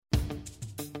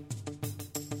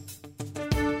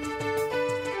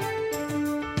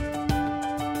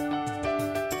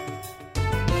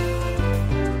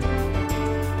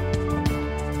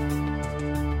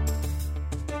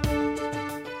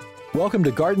Welcome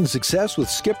to Garden Success with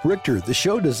Skip Richter, the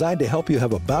show designed to help you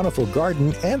have a bountiful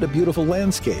garden and a beautiful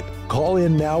landscape. Call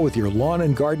in now with your lawn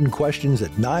and garden questions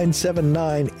at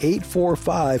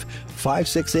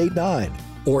 979-845-5689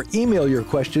 or email your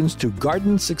questions to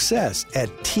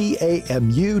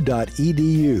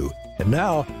gardensuccess@tamu.edu. And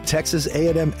now, Texas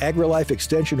A&M AgriLife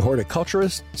Extension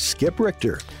horticulturist Skip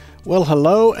Richter. Well,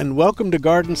 hello and welcome to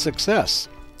Garden Success.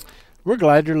 We're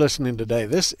glad you're listening today.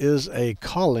 This is a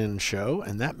call-in show,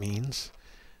 and that means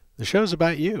the show's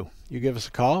about you. You give us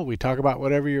a call. We talk about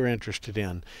whatever you're interested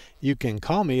in. You can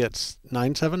call me at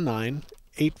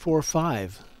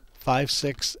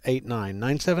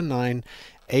 979-845-5689.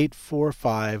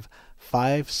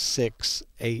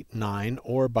 979-845-5689,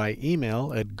 or by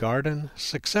email at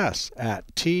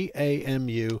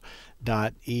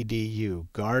gardensuccess@tamu.edu.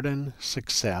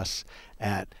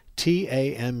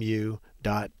 gardensuccess@tamu.edu.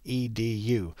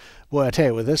 Boy, I tell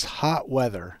you, with this hot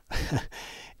weather,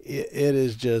 it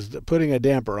is just putting a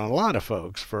damper on a lot of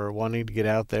folks for wanting to get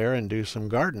out there and do some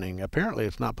gardening. Apparently,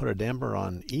 it's not put a damper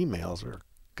on emails. We've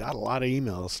got a lot of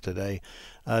emails today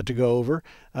to go over.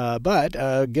 But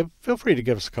feel free to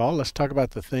give us a call. Let's talk about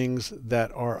the things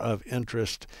that are of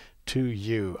interest to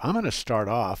you. I'm going to start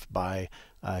off by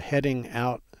heading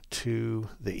out to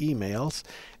the emails.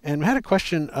 And we had a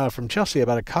question from Chelsea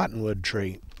about a cottonwood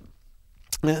tree.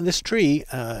 And this tree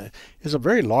is a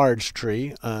very large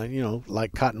tree,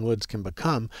 like cottonwoods can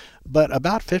become, but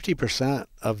about 50%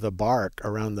 of the bark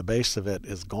around the base of it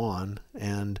is gone.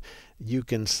 And you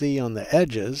can see on the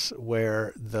edges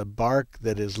where the bark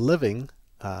that is living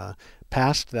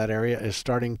past that area is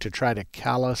starting to try to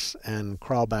callus and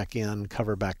crawl back in,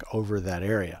 cover back over that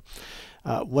area.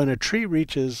 When a tree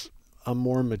reaches a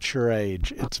more mature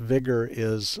age, its vigor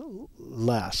is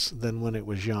less than when it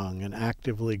was young and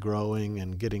actively growing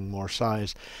and getting more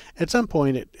size. At some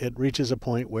point, it reaches a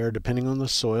point where, depending on the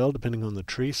soil, depending on the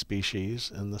tree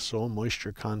species and the soil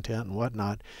moisture content and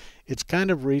whatnot, it's kind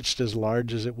of reached as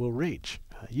large as it will reach.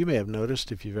 You may have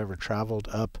noticed if you've ever traveled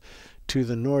up to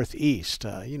the northeast,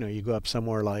 you go up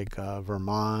somewhere like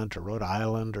Vermont or Rhode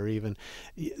Island, or even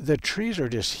the trees are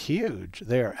just huge.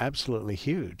 They are absolutely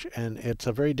huge, and it's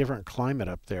a very different climate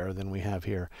up there than we have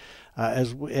here.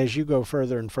 As you go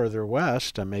further and further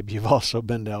west, maybe you've also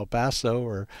been to El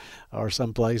Paso or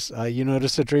someplace, you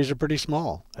notice the trees are pretty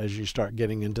small. As you start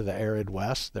getting into the arid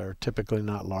west, they're typically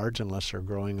not large unless they're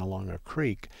growing along a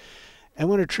creek. And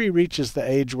when a tree reaches the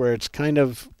age where it's kind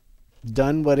of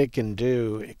done what it can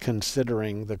do,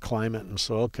 considering the climate and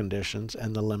soil conditions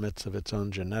and the limits of its own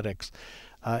genetics,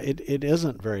 it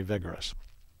isn't very vigorous.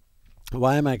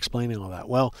 Why am I explaining all that?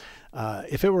 Well,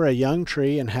 if it were a young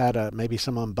tree and had maybe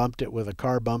someone bumped it with a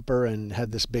car bumper and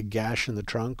had this big gash in the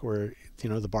trunk where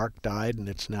the bark died and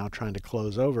it's now trying to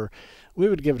close over, we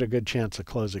would give it a good chance of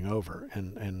closing over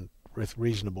and with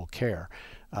reasonable care.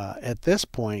 At this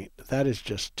point, that is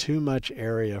just too much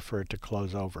area for it to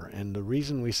close over. And the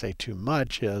reason we say too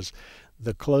much is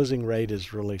the closing rate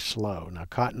is really slow. Now,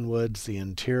 cottonwoods, the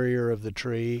interior of the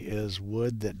tree is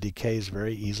wood that decays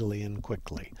very easily and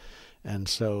quickly. And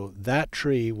so that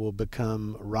tree will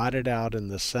become rotted out in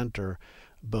the center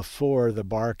before the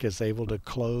bark is able to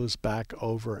close back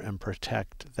over and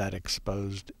protect that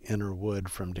exposed inner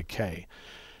wood from decay.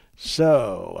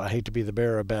 So, I hate to be the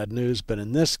bearer of bad news, but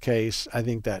in this case, I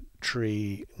think that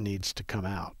tree needs to come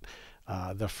out.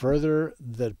 The further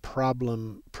the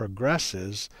problem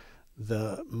progresses,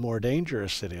 the more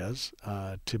dangerous it is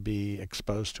to be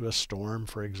exposed to a storm,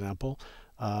 for example.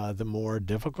 The more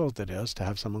difficult it is to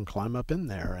have someone climb up in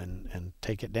there and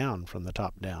take it down from the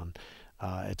top down.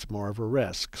 It's more of a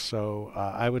risk. So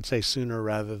I would say sooner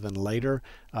rather than later.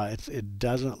 It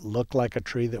doesn't look like a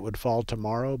tree that would fall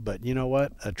tomorrow, but you know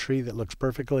what? A tree that looks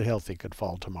perfectly healthy could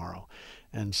fall tomorrow.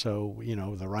 And so,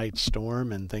 the right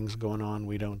storm and things going on,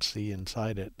 we don't see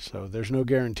inside it. So there's no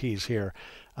guarantees here.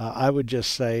 I would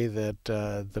just say that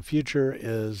the future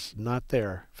is not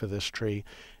there for this tree.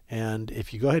 And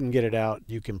if you go ahead and get it out,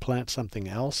 you can plant something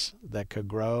else that could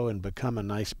grow and become a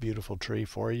nice, beautiful tree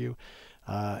for you.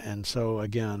 And so,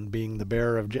 again, being the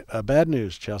bearer of bad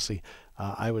news, Chelsea,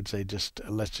 I would say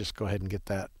let's just go ahead and get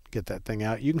that thing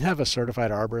out. You can have a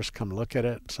certified arborist come look at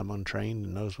it, someone trained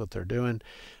and knows what they're doing.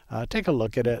 Take a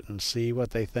look at it and see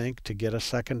what they think, to get a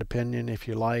second opinion if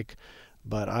you like.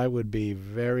 But I would be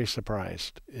very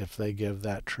surprised if they give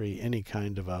that tree any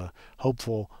kind of a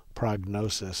hopeful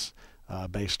prognosis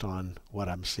based on what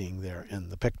I'm seeing there in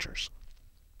the pictures.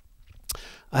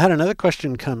 I had another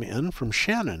question come in from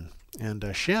Shannon. And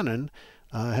Shannon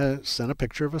has sent a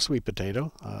picture of a sweet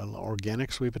potato,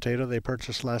 organic sweet potato they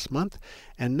purchased last month,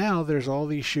 and now there's all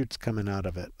these shoots coming out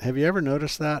of it. Have you ever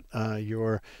noticed that?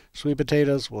 Your sweet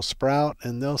potatoes will sprout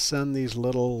and they'll send these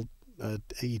little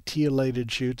etiolated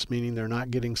shoots, meaning they're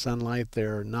not getting sunlight,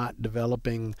 they're not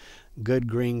developing good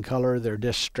green color, they're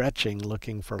just stretching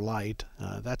looking for light.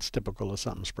 That's typical of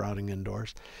something sprouting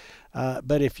indoors.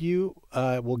 But if you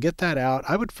will get that out,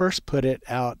 I would first put it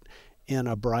out in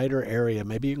a brighter area.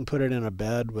 Maybe you can put it in a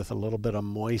bed with a little bit of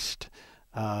moist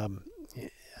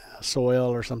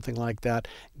soil or something like that.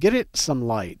 Get it some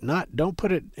light. Don't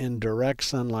put it in direct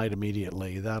sunlight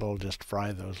immediately. That'll just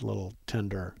fry those little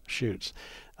tender shoots.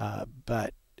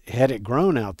 But had it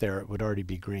grown out there, it would already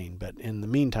be green. But in the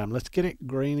meantime, let's get it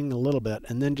greening a little bit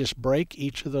and then just break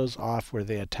each of those off where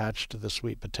they attach to the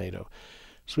sweet potato.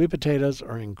 Sweet potatoes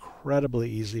are incredibly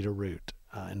easy to root.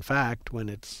 In fact, when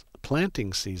it's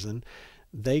planting season,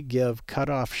 they give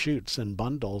cut-off shoots in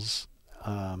bundles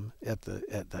at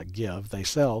the give. They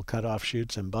sell cut-off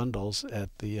shoots in bundles at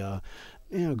the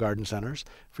garden centers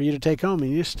for you to take home,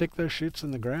 and you stick those shoots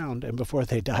in the ground, and before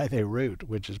they die, they root,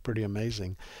 which is pretty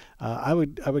amazing. I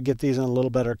would get these in a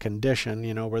little better condition,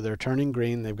 where they're turning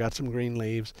green, they've got some green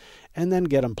leaves, and then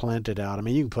get them planted out. I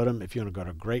mean, you can put them, if you want to go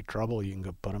to great trouble, you can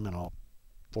go put them in a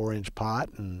 4-inch pot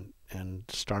and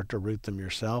start to root them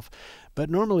yourself. But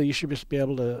normally you should just be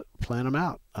able to plant them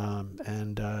out,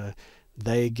 and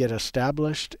they get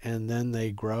established, and then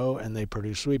they grow and they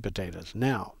produce sweet potatoes.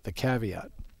 Now, the caveat,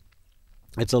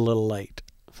 it's a little late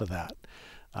for that.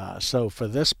 So for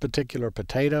this particular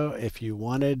potato, if you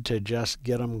wanted to just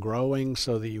get them growing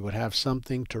so that you would have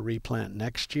something to replant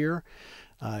next year,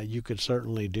 you could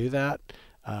certainly do that.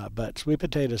 But sweet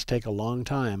potatoes take a long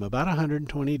time, about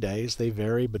 120 days. They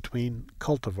vary between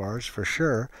cultivars for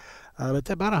sure, but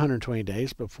about 120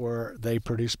 days before they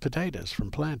produce potatoes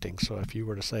from planting. So if you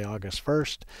were to say August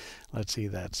 1st, let's see,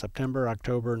 that's September,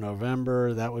 October,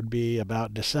 November, that would be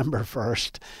about December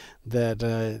 1st,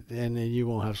 and you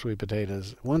won't have sweet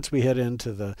potatoes. Once we head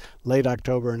into the late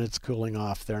October and it's cooling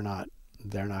off, they're not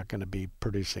going to be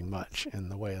producing much in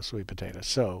the way of sweet potatoes.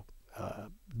 So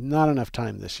not enough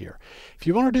time this year. If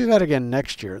you want to do that again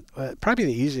next year, probably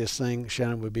the easiest thing,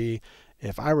 Shannon, would be,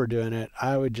 if I were doing it,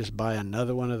 I would just buy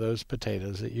another one of those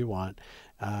potatoes that you want,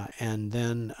 and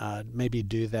then maybe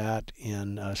do that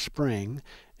in spring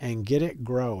and get it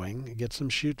growing, get some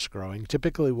shoots growing.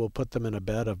 Typically we'll put them in a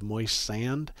bed of moist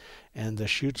sand, and the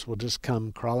shoots will just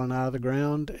come crawling out of the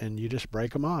ground, and you just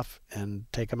break them off and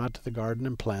take them out to the garden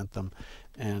and plant them,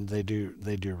 and they do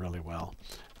really well.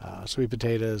 Sweet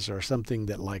potatoes are something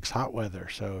that likes hot weather,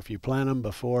 so if you plant them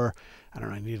before, I don't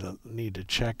know, I need to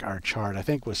check our chart. I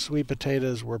think with sweet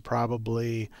potatoes we're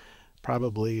probably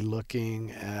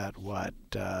looking at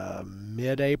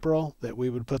mid-April that we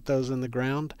would put those in the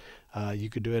ground. You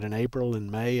could do it in April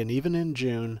and May and even in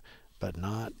June, but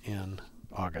not in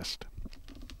August.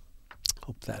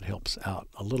 Hope that helps out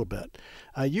a little bit.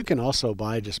 You can also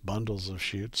buy just bundles of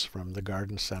shoots from the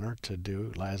garden center to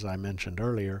do, as I mentioned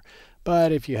earlier.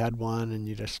 But if you had one and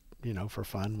you just, for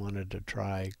fun wanted to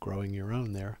try growing your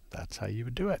own there, that's how you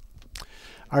would do it.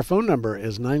 Our phone number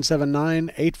is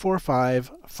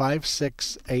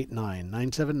 979-845-5689,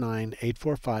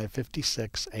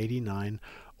 979-845-5689,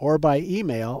 or by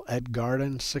email at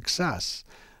Garden Success.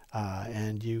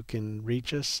 And you can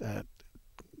reach us at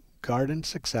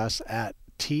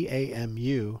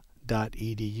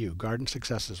gardensuccess@tamu.edu. Garden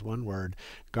Success is one word.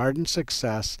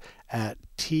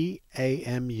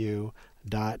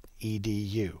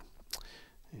 gardensuccess@tamu.edu.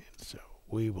 So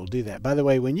we will do that. By the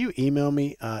way, when you email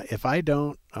me, if I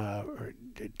don't,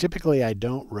 typically I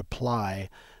don't reply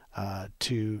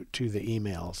to the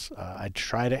emails. I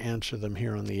try to answer them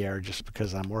here on the air just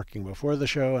because I'm working before the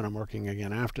show and I'm working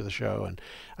again after the show, and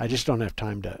I just don't have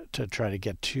time to try to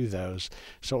get to those.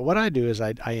 So what I do is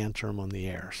I answer them on the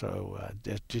air. So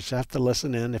just have to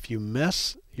listen in. If you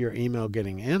miss your email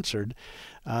getting answered,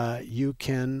 you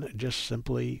can just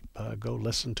simply go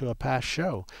listen to a past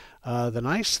show. The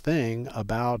nice thing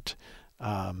about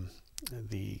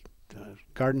the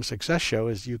Garden Success Show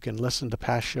is you can listen to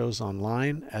past shows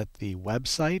online at the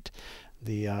website,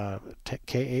 the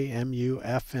KAMU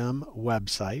FM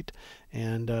website,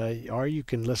 and or you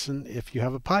can listen if you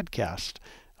have a podcast.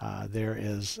 There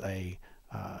is a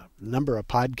number of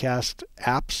podcast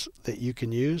apps that you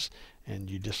can use, and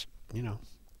you just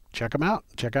check them out.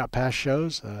 Check out past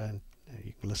shows. You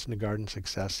can listen to Garden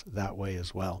Success that way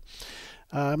as well.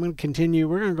 I'm going to continue.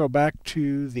 We're going to go back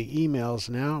to the emails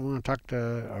now. I'm going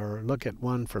to look at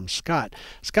one from Scott.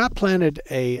 Scott planted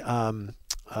a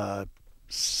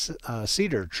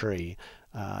cedar tree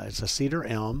It's a cedar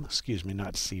elm, excuse me,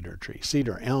 not cedar tree,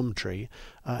 cedar elm tree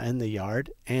in the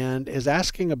yard, and is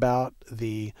asking about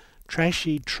the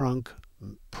trashy trunk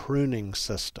pruning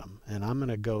system. And I'm going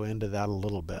to go into that a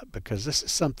little bit because this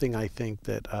is something I think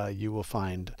that you will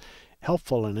find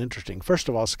helpful and interesting. First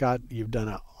of all, Scott, you've done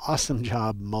an awesome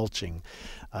job mulching.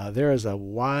 There is a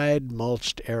wide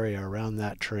mulched area around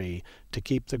that tree to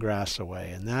keep the grass away,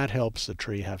 and that helps the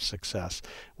tree have success.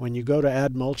 When you go to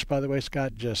add mulch, by the way,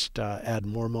 Scott, just add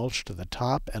more mulch to the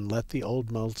top and let the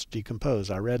old mulch decompose.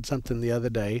 I read something the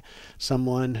other day.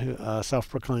 Someone who, a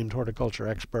self-proclaimed horticulture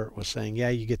expert, was saying, yeah,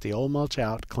 you get the old mulch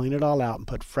out, clean it all out, and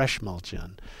put fresh mulch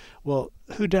in. Well,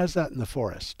 who does that in the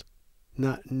forest?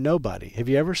 Nobody. Have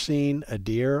you ever seen a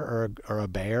deer or a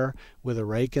bear with a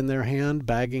rake in their hand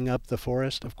bagging up the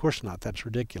forest? Of course not. That's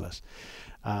ridiculous.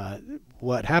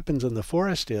 What happens in the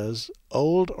forest is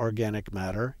old organic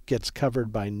matter gets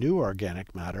covered by new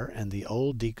organic matter, and the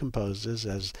old decomposes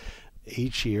as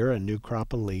each year a new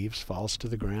crop of leaves falls to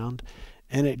the ground,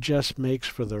 and it just makes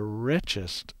for the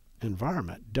richest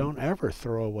environment. Don't ever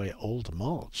throw away old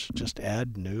mulch. Just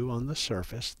add new on the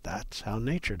surface. That's how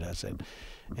nature does it.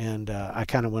 And I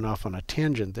kind of went off on a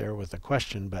tangent there with a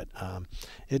question, but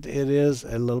it is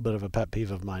a little bit of a pet peeve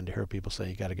of mine to hear people say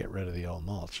you got to get rid of the old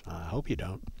mulch. I hope you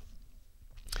don't.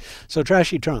 So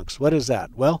trashy trunks, what is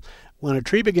that? Well, when a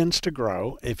tree begins to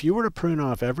grow, if you were to prune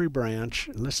off every branch,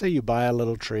 let's say you buy a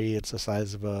little tree, it's the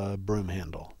size of a broom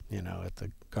handle, at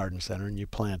the garden center, and you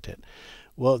plant it.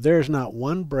 Well, there's not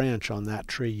one branch on that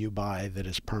tree you buy that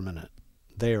is permanent.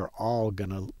 They are all going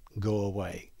to go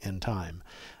away in time.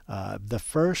 The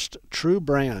first true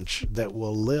branch that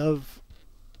will live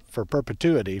for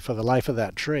perpetuity, for the life of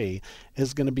that tree,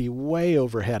 is going to be way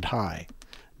overhead high.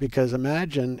 Because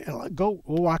imagine, go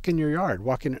walk in your yard,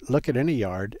 look at any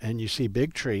yard, and you see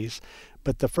big trees,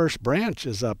 but the first branch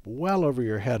is up well over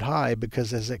your head high,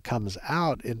 because as it comes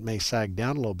out, it may sag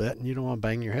down a little bit, and you don't want to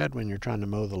bang your head when you're trying to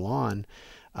mow the lawn.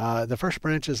 The first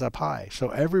branch is up high. So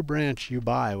every branch you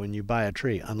buy when you buy a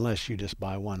tree, unless you just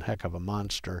buy one heck of a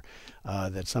monster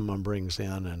that someone brings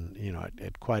in, and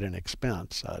at quite an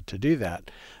expense to do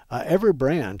that, every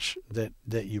branch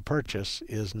that you purchase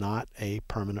is not a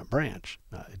permanent branch.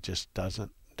 It just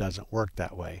doesn't work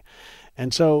that way.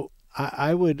 And so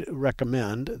I would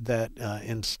recommend that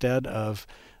instead of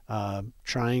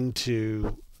trying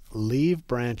to leave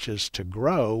branches to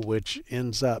grow, which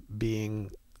ends up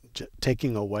being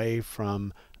taking away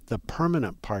from the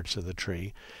permanent parts of the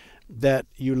tree, that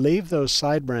you leave those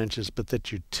side branches but that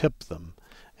you tip them.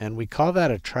 And we call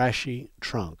that a trashy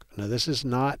trunk. Now, this is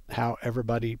not how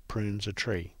everybody prunes a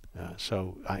tree.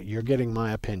 So you're getting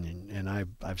my opinion, and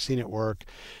I've seen it work.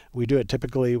 We do it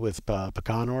typically with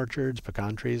pecan orchards,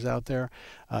 pecan trees out there.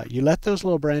 You let those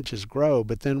little branches grow,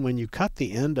 but then when you cut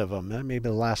the end of them, maybe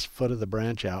the last foot of the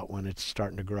branch out when it's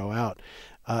starting to grow out,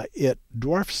 it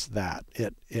dwarfs that.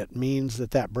 It means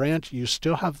that branch, you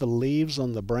still have the leaves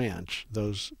on the branch,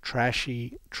 those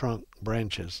trashy trunk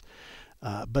branches,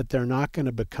 but they're not going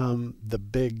to become the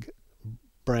big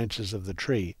branches of the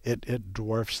tree. It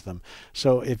dwarfs them.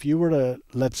 So if you were to,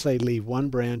 let's say, leave one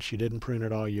branch, you didn't prune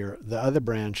it all year, the other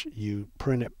branch, you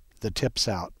prune the tips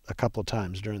out a couple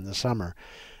times during the summer,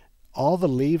 all the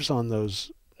leaves on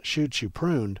those shoots you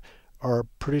pruned are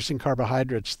producing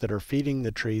carbohydrates that are feeding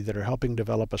the tree, that are helping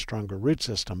develop a stronger root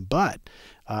system. But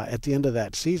at the end of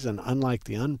that season, unlike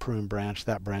the unpruned branch,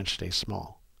 that branch stays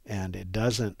small, and it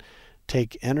doesn't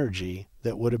take energy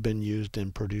that would have been used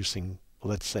in producing,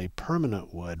 let's say,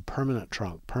 permanent wood, permanent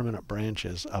trunk, permanent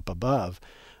branches up above.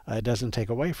 It doesn't take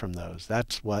away from those.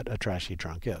 That's what a trashy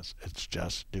trunk is. It's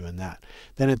just doing that.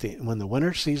 Then when the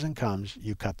winter season comes,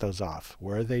 you cut those off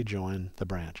where they join the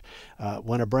branch.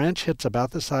 When a branch hits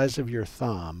about the size of your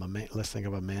thumb, let's think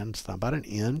of a man's thumb, about an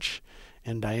inch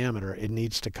in diameter, it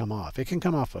needs to come off. It can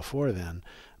come off before then,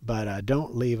 but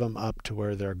don't leave them up to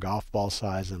where they're golf ball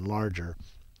size and larger.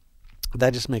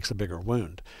 That just makes a bigger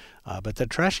wound. But the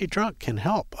trashy trunk can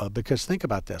help, because think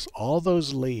about this. All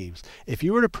those leaves, if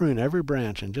you were to prune every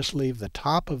branch and just leave the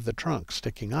top of the trunk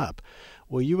sticking up,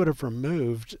 well, you would have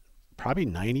removed probably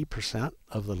 90%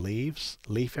 of the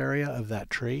leaf area of that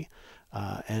tree.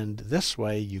 And this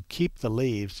way you keep the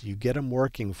leaves, you get them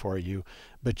working for you,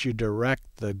 but you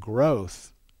direct the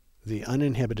growth, the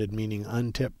uninhibited, meaning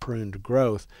untipped pruned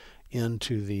growth,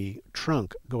 into the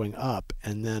trunk going up,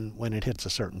 and then when it hits a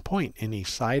certain point, any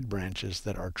side branches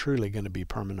that are truly going to be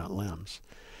permanent limbs.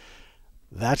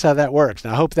 that's how that works.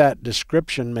 Now, I hope that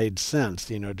description made sense.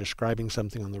 Describing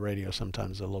something on the radio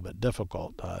sometimes is a little bit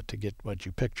difficult to get what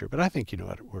you picture, but I think you know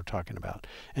what we're talking about.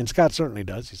 And Scott certainly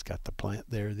does. He's got the plant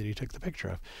there that he took the picture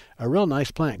of. A real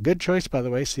nice plant. Good choice, by the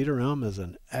way. Cedar elm is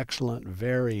an excellent,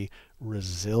 very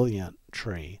resilient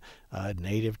tree,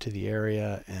 native to the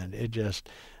area, and it just,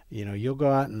 you'll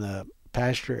go out in the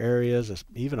pasture areas,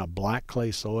 even a black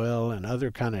clay soil and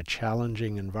other kind of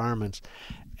challenging environments,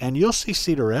 and you'll see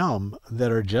cedar elm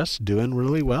that are just doing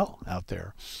really well out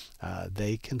there.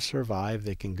 They can survive.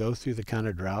 They can go through the kind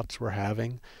of droughts we're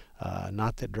having.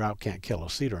 Not that drought can't kill a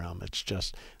cedar elm. It's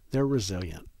just they're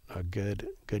resilient. A good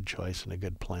choice and a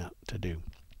good plant to do.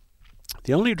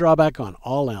 The only drawback on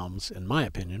all elms, in my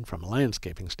opinion, from a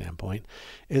landscaping standpoint,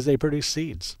 is they produce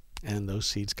seeds, and those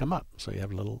seeds come up. So you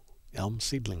have little elm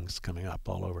seedlings coming up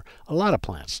all over. A lot of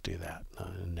plants do that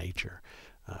in nature,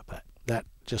 but that's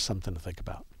just something to think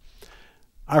about.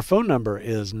 Our phone number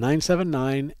is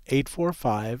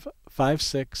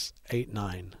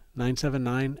 979-845-5689,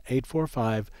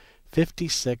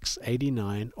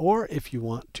 979-845-5689, or if you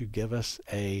want to give us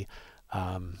an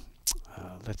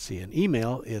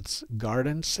email, it's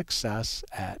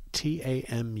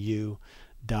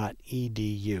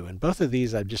gardensuccess@tamu.edu. And both of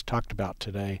these I've just talked about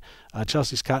today.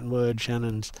 Chelsea's cottonwood,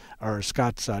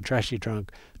 Scott's trashy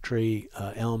trunk tree,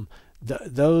 elm.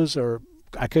 Those are,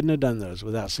 I couldn't have done those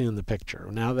without seeing the picture.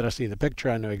 Now that I see the picture,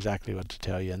 I know exactly what to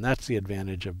tell you, and that's the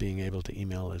advantage of being able to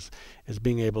email is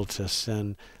being able to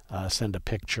send a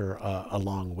picture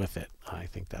along with it. I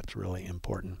think that's really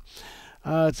important.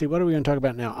 Let's see, what are we going to talk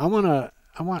about now? I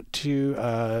want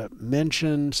to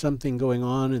mention something going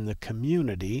on in the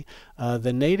community.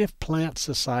 The Native Plant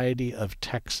Society of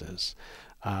Texas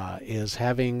is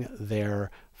having their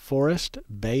forest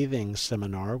bathing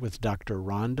seminar with Dr.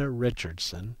 Rhonda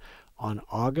Richardson on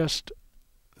August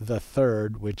the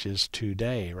 3rd, which is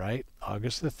today, right?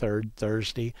 August the 3rd,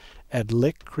 Thursday, at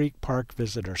Lick Creek Park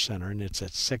Visitor Center, and it's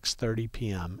at 6:30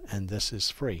 p.m., and this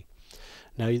is free.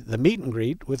 Now, the meet and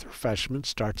greet with refreshments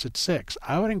starts at 6.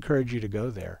 I would encourage you to go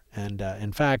there. And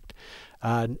in fact,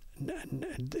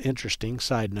 interesting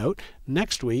side note,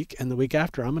 next week and the week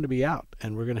after, I'm going to be out,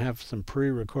 and we're going to have some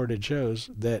pre-recorded shows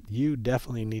that you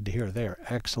definitely need to hear. They're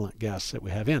excellent guests that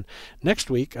we have in. Next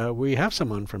week, we have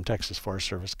someone from Texas Forest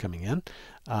Service coming in,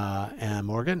 and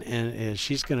Morgan, and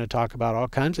she's going to talk about all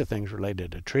kinds of things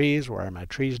related to trees. Why are my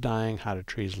trees dying? How do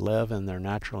trees live in their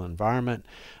natural environment?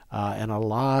 And a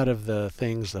lot of the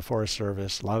things the Forest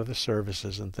Service, a lot of the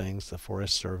services and things the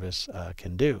Forest Service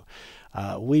can do.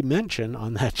 We mentioned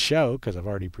on that show, because I've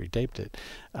already pre-taped it,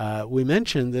 we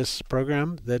mentioned this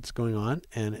program that's going on,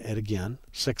 and again,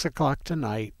 6 o'clock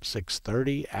tonight,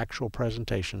 6:30 actual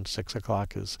presentation, 6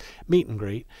 o'clock is meet and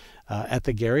greet at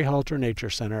the Gary Halter Nature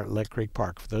Center at Lick Creek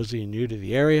Park. For those of you new to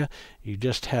the area, you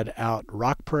just head out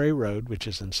Rock Prairie Road, which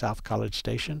is in South College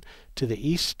Station, to the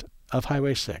east of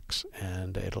Highway 6,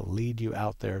 and it'll lead you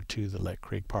out there to the Lick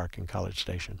Creek Park in College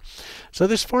Station. So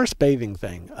this forest bathing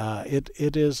thing,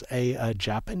 it is a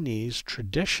Japanese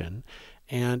tradition,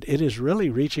 and it is really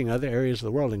reaching other areas of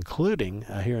the world, including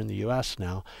here in the U.S.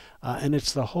 now. And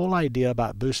it's the whole idea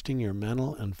about boosting your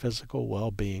mental and physical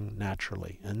well-being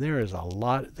naturally. And there is a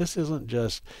lot. This isn't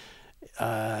just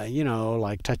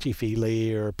like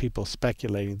touchy-feely or people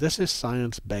speculating. This is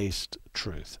science-based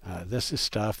truth. This is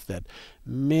stuff that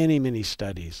many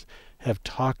studies have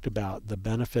talked about the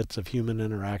benefits of human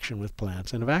interaction with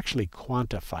plants and have actually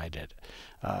quantified it.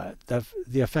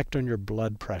 The effect on your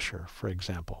blood pressure, for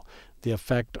example, the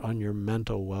effect on your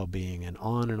mental well-being, and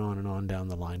on and on and on down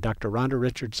the line. Dr. Rhonda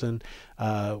Richardson,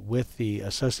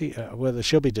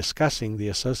 she'll be discussing the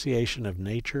Association of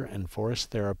Nature and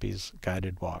Forest Therapies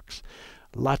guided walks.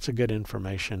 Lots of good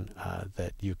information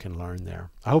that you can learn there.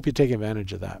 I hope you take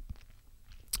advantage of that.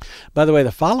 By the way,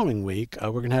 the following week,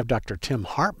 we're going to have Dr. Tim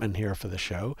Hartman here for the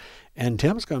show, and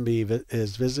Tim's going to be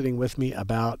visiting with me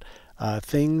about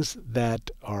things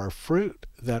that are fruit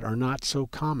that are not so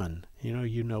common.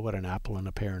 You know what an apple and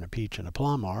a pear and a peach and a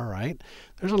plum are, right?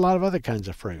 There's a lot of other kinds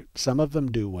of fruit. Some of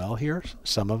them do well here,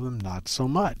 some of them not so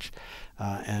much.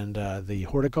 And the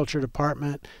horticulture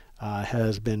department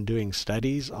has been doing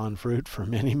studies on fruit for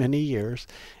many years.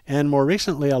 And more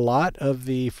recently, a lot of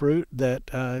the fruit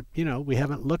that, we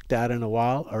haven't looked at in a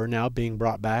while are now being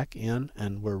brought back in,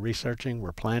 and we're researching,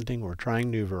 we're planting, we're trying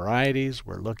new varieties.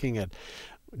 We're looking at,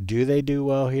 do they do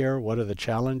well here? What are the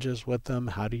challenges with them?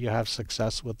 How do you have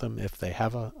success with them if they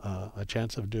have a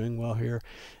chance of doing well here?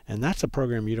 And that's a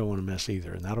program you don't want to miss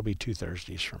either, and that'll be 2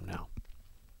 Thursdays from now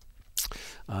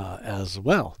as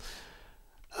well.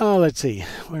 Let's see.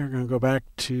 We're going to go back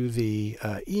to the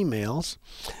emails.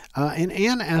 And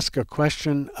Ann asked a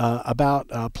question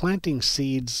about planting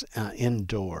seeds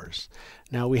indoors.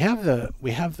 Now we have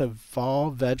the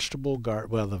fall vegetable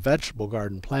garden, well, the vegetable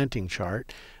garden planting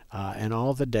chart, and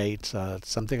all the dates. It's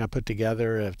something I put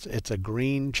together. It's a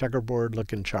green checkerboard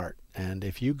looking chart. And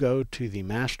if you go to the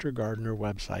Master Gardener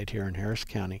website here in Brazos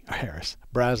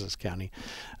County,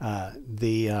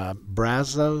 the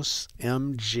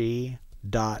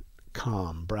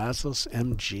brazosmg.com,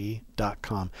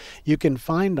 you can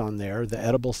find on there the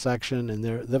edible section and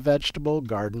the vegetable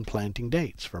garden planting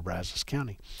dates for Brazos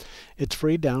County. It's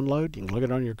free download. You can look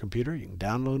it on your computer. You can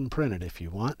download and print it if you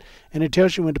want. And it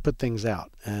tells you when to put things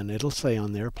out. And it'll say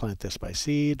on there, plant this by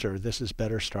seeds, or this is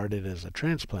better started as a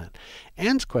transplant.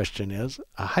 Ann's question is,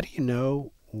 how do you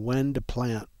know when to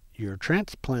plant your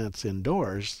transplants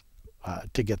indoors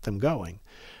to get them going?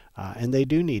 And they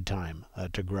do need time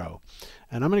to grow.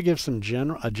 And I'm going to give some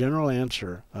general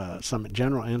answers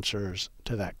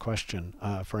to that question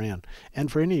for Ann,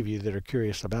 and for any of you that are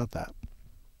curious about that.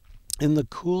 In the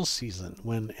cool season,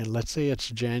 and let's say it's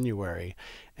January,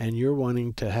 and you're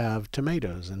wanting to have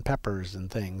tomatoes and peppers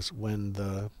and things, when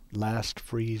the last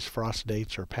freeze frost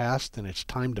dates are past and it's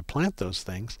time to plant those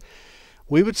things,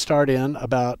 we would start in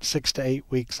about 6 to 8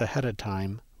 weeks ahead of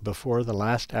time before the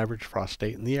last average frost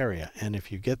date in the area. And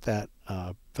if you get that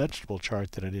vegetable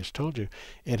chart that I just told you,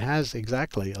 it has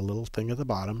exactly a little thing at the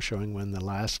bottom showing when the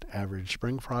last average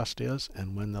spring frost is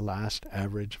and when the last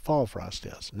average fall frost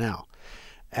is. Now,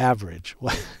 average.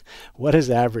 What does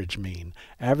average mean?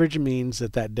 Average means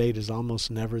that date is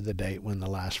almost never the date when the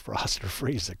last frost or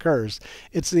freeze occurs.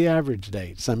 It's the average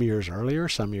date. Some years earlier,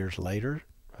 some years later,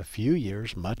 a few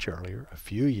years much earlier, a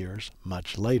few years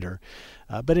much later.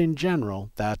 But in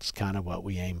general, that's kind of what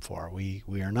we aim for. We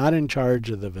are not in charge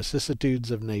of the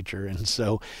vicissitudes of nature, and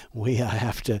so we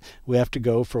have to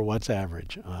go for what's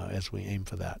average as we aim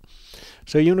for that.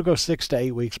 So you want to go 6 to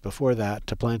 8 weeks before that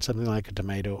to plant something like a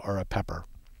tomato or a pepper.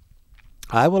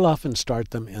 I will often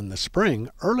start them in the spring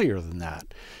earlier than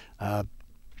that.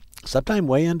 Sometime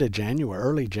way into January,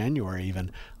 early January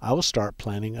even, I will start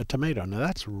planting a tomato. Now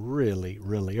that's really,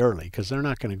 really early because they're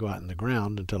not going to go out in the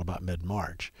ground until about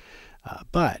mid-March.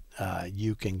 But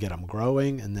you can get them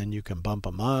growing, and then you can bump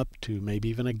them up to maybe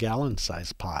even a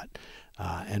gallon-sized pot.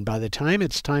 And by the time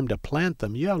it's time to plant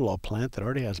them, you have a little plant that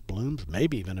already has blooms,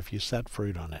 maybe even a few set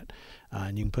fruit on it.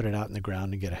 And you can put it out in the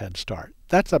ground and get a head start.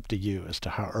 That's up to you as to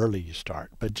how early you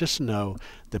start. But just know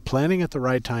that planting at the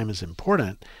right time is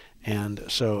important. And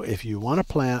so if you want to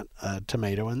plant a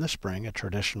tomato in the spring, a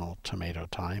traditional tomato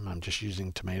time, I'm just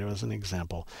using tomato as an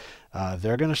example,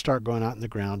 they're going to start going out in the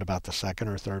ground about the second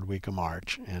or third week of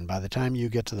March. And by the time you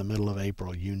get to the middle of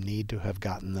April, you need to have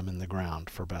gotten them in the ground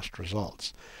for best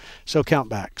results. So count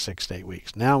back 6 to 8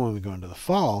 weeks. Now when we go into the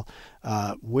fall,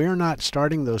 we're not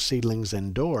starting those seedlings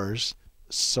indoors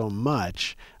so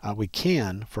much. We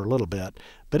can for a little bit,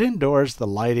 but indoors the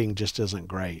lighting just isn't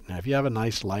great. Now if you have a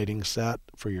nice lighting set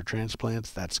for your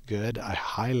transplants, that's good. I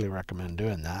highly recommend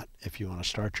doing that if you want to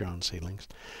start your own seedlings.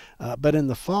 But in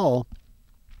the fall,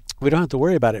 we don't have to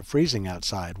worry about it freezing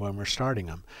outside when we're starting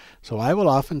them. So I will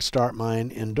often start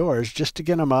mine indoors just to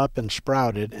get them up and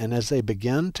sprouted, and as they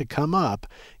begin to come up,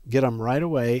 get them right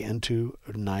away into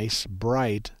nice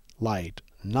bright light,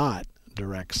 not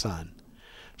direct sun.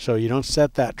 So you don't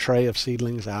set that tray of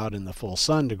seedlings out in the full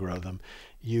sun to grow them.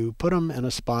 You put them in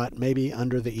a spot maybe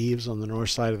under the eaves on the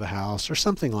north side of the house or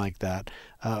something like that,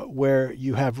 where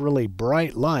you have really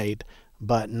bright light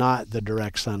but not the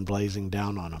direct sun blazing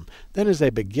down on them. Then as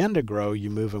they begin to grow, you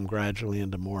move them gradually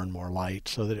into more and more light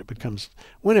so that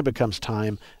when it becomes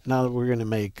time, now that we're going to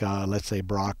make, let's say,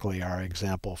 broccoli our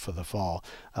example for the fall.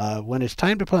 When it's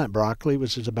time to plant broccoli,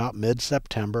 which is about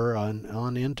mid-September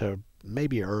on into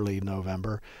maybe early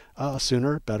November,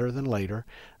 sooner better than later,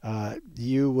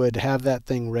 you would have that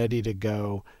thing ready to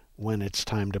go when it's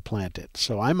time to plant it.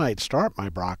 So I might start my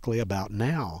broccoli about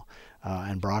now.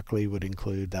 And broccoli would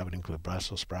include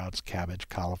Brussels sprouts, cabbage,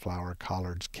 cauliflower,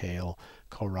 collards, kale,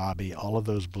 kohlrabi, all of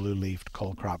those blue-leafed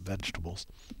cold crop vegetables.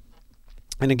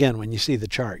 And again, when you see the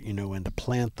chart, you know when to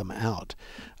plant them out.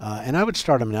 And I would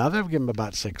start them now. That would give them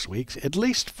about 6 weeks, at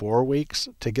least 4 weeks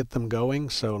to get them going.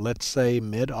 So let's say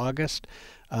mid-August,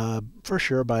 for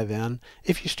sure by then.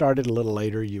 If you started a little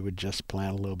later, you would just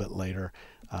plant a little bit later.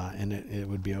 And it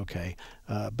would be okay.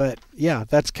 But yeah,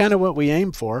 that's kind of what we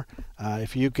aim for.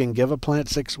 If you can give a plant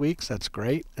 6 weeks, that's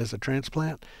great as a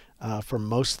transplant. For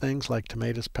most things like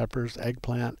tomatoes, peppers,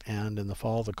 eggplant, and in the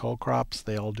fall, the cole crops,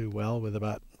 they all do well with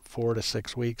about 4 to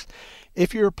 6 weeks.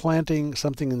 If you're planting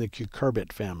something in the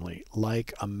cucurbit family,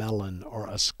 like a melon or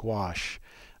a squash,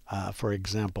 for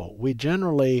example, we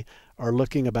generally are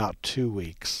looking about 2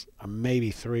 weeks or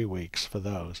maybe 3 weeks for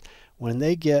those. When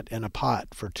they get in a pot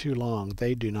for too long,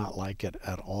 they do not like it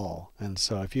at all. And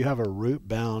so if you have a root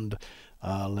bound,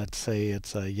 let's say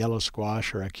it's a yellow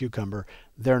squash or a cucumber,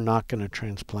 they're not going to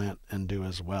transplant and do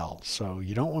as well. So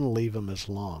you don't want to leave them as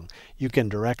long. You can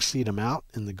direct seed them out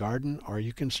in the garden, or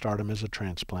you can start them as a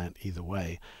transplant, either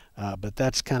way. But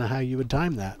that's kind of how you would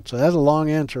time that. So that's a long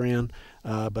answer, Ian,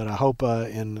 but I hope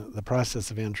in the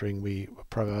process of answering we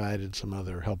provided some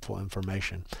other helpful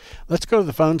information. Let's go to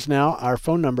the phones now. Our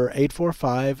phone number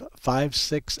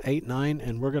 845-5689,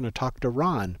 and we're going to talk to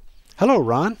Ron. Hello,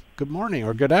 Ron. Good morning,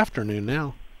 or good afternoon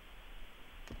now.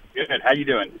 Good. How you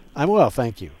doing? I'm well,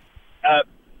 thank you.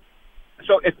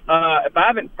 So if I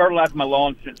haven't fertilized my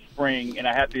lawn since spring and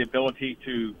I have the ability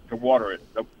to water it,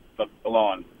 the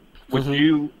lawn, would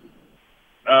you?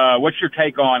 What's your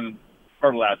take on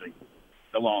fertilizing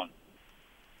the lawn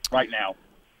right now?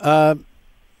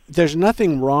 There's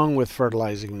nothing wrong with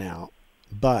fertilizing now,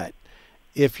 but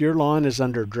if your lawn is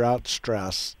under drought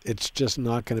stress, it's just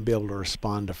not going to be able to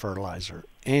respond to fertilizer.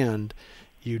 And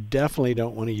you definitely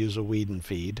don't want to use a weed and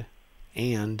feed,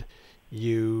 and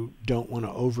you don't want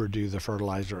to overdo the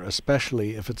fertilizer,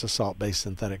 especially if it's a salt-based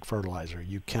synthetic fertilizer.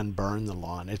 You can burn the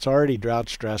lawn. It's already drought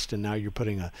stressed, and now you're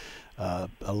putting a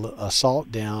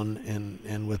salt down,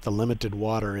 and with the limited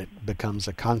water, it becomes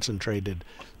a concentrated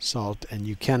salt, and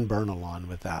you can burn a lawn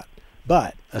with that.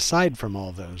 But aside from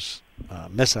all those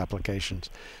misapplications,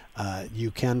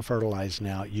 you can fertilize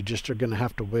now. You just are going to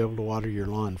have to be able to water your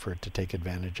lawn for it to take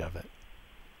advantage of it.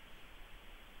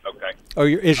 Okay. Oh,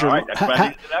 is your All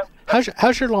right,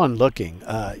 how's your lawn looking?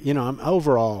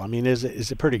 Overall, I mean, is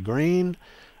it pretty green?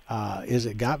 Is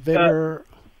it got vigor?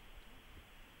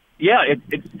 Yeah,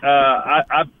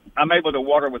 I'm able to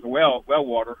water with well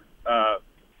water,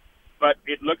 but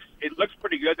it looks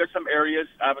pretty good. There's some areas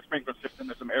I have a sprinkler system.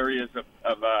 There's some areas of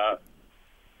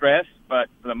stress, but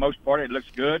for the most part, it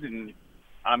looks good, and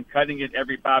I'm cutting it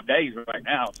every 5 days right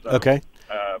now. So, okay.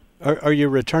 Are you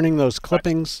returning those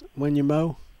clippings when you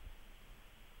mow?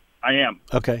 I am.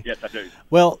 Okay. Yes, I do.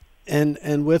 Well,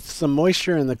 and with some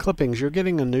moisture in the clippings, you're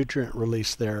getting a nutrient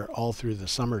release there all through the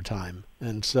summertime.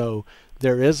 And so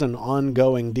there is an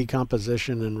ongoing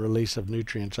decomposition and release of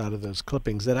nutrients out of those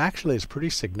clippings that actually is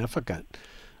pretty significant.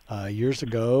 Years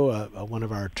ago, one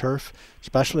of our turf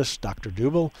specialists, Dr.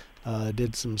 Dubel,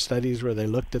 did some studies where they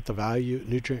looked at the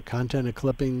nutrient content of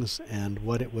clippings and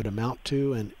what it would amount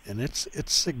to, and it's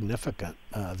significant,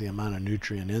 the amount of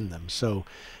nutrient in them. So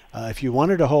if you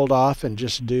wanted to hold off and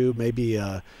just do maybe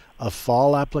a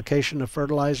fall application of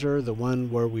fertilizer, the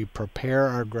one where we prepare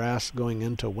our grass going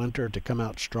into winter to come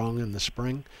out strong in the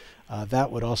spring, that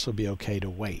would also be okay to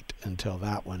wait until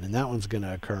that one. And that one's going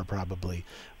to occur probably,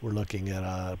 we're looking at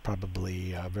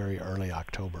very early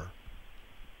October.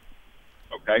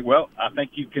 Okay, well, I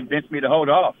think you convinced me to hold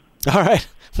off. All right.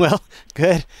 Well,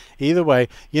 good. Either way,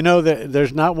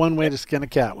 there's not one way to skin a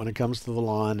cat when it comes to the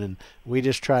lawn, and we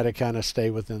just try to kind of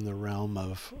stay within the realm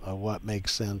of what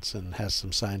makes sense and has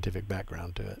some scientific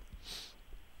background to it.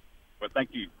 Well,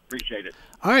 thank you. Appreciate it.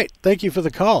 All right. Thank you for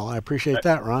the call. I appreciate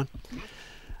that, Ron.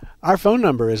 Our phone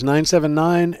number is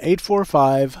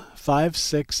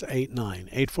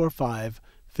 979-845-5689,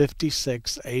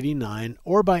 845-5689,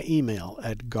 or by email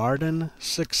at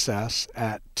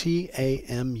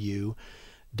gardensuccess@tamu.edu,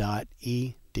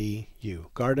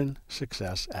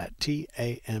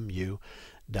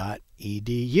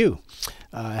 gardensuccess@tamu.edu.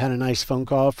 I had a nice phone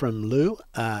call from Lou,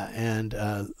 and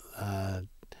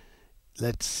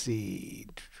let's see.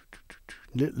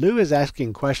 Lou is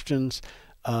asking questions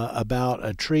about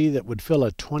a tree that would fill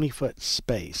a 20-foot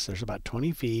space. There's about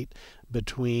 20 feet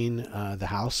between the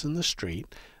house and the street,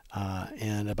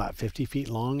 and about 50 feet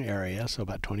long area, so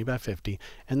about 20 by 50.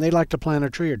 And they'd like to plant a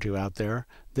tree or two out there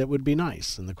that would be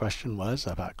nice. And the question was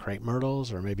about crepe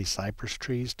myrtles or maybe cypress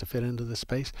trees to fit into the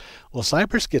space. Well,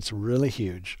 cypress gets really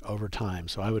huge over time,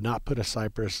 so I would not put a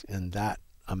cypress in that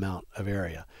amount of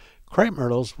area. Crepe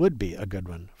myrtles would be a good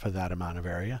one for that amount of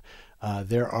area.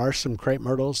 There are some crepe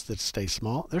myrtles that stay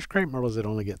small. There's crepe myrtles that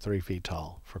only get 3 feet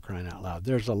tall, for crying out loud.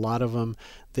 There's a lot of them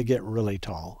that get really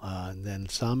tall. And then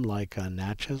some like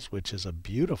Natchez, which is a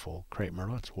beautiful crepe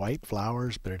myrtle. It's white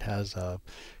flowers, but it has a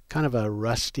kind of a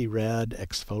rusty red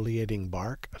exfoliating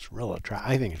bark. It's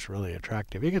I think it's really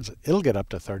attractive. It'll get up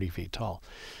to 30 feet tall.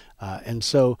 And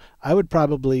so I would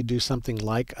probably do something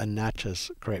like a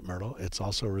Natchez crepe myrtle. It's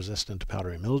also resistant to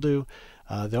powdery mildew.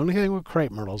 The only thing with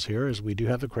crepe myrtles here is we do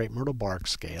have the crepe myrtle bark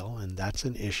scale, and that's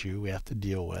an issue we have to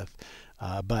deal with.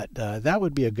 But that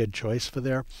would be a good choice for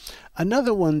there.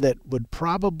 Another one that would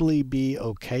probably be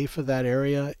okay for that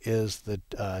area is the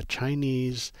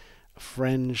Chinese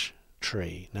fringe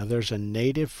tree. Now there's a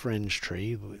native fringe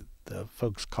tree. The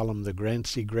folks call them the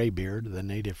Grancy graybeard, the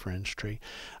native fringe tree.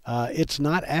 It's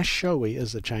not as showy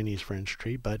as the Chinese fringe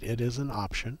tree, but it is an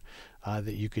option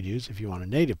that you could use if you want a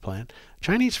native plant.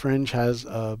 Chinese fringe has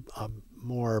a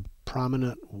more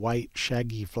prominent white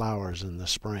shaggy flowers in the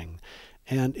spring.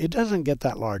 And it doesn't get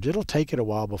that large. It'll take it a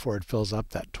while before it fills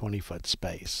up that 20-foot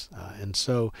space. And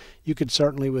so you could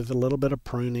certainly, with a little bit of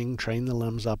pruning, train the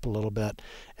limbs up a little bit,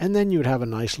 and then you would have a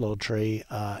nice little tree.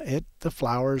 The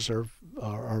flowers are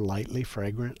lightly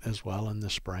fragrant as well in the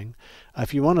spring.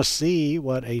 If you want to see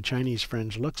what a Chinese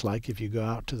fringe looks like, if you go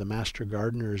out to the Master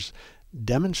Gardener's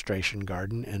demonstration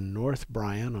garden in North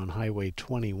Bryan on Highway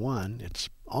 21, it's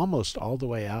almost all the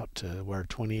way out to where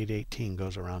 2818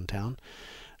 goes around town.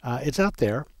 It's out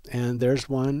there, and there's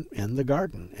one in the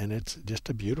garden, and it's just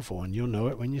a beautiful one. You'll know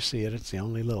it when you see it. It's the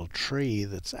only little tree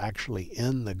that's actually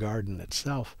in the garden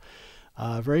itself.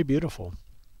 Very beautiful.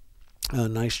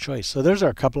 Nice choice. So there's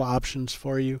a couple of options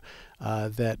for you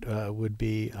that would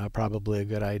be probably a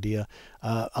good idea.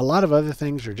 A lot of other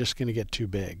things are just going to get too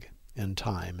big in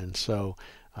time, and so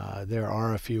there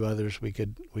are a few others we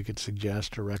could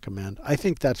suggest or recommend. I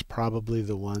think that's probably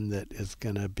the one that is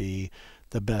going to be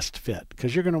the best fit,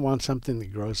 because you're going to want something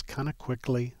that grows kind of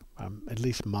quickly, at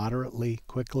least moderately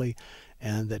quickly,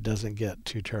 and that doesn't get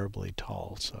too terribly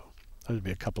tall. So those would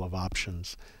be a couple of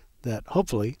options that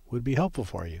hopefully would be helpful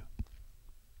for you.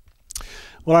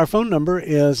 Well, our phone number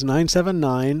is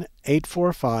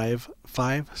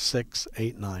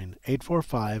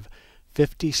 979-845-5689,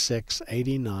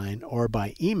 845-5689, or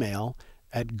by email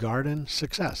at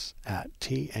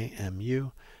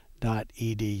gardensuccess@tamu.edu,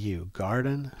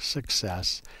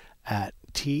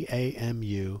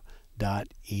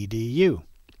 gardensuccess@tamu.edu.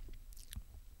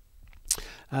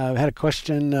 I had a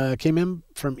question came in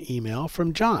from email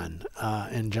from John,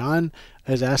 and John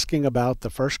is asking about the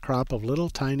first crop of little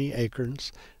tiny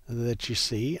acorns that you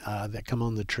see that come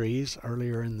on the trees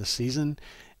earlier in the season.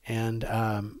 And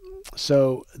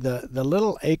so the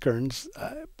little acorns,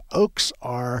 oaks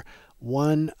are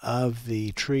one of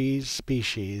the tree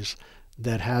species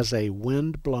that has a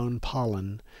wind-blown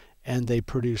pollen, and they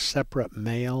produce separate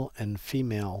male and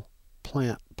female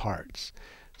plant parts.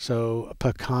 So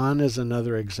pecan is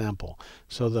another example.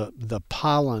 So the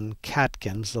pollen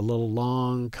catkins, the little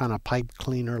long kind of pipe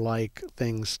cleaner-like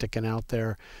things sticking out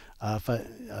there,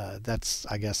 that's,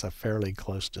 I guess, a fairly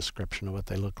close description of what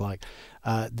they look like.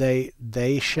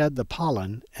 They shed the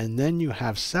pollen, and then you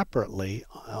have separately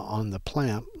on the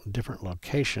plant, different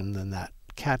location than that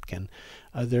catkin,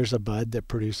 there's a bud that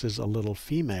produces a little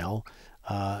female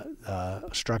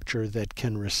structure that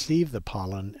can receive the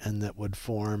pollen and that would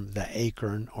form the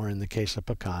acorn, or in the case of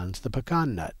pecans, the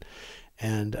pecan nut.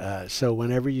 And so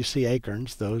whenever you see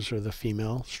acorns, those are the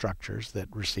female structures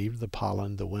that receive the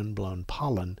pollen, the wind-blown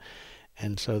pollen.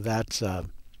 And so that's how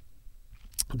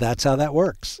that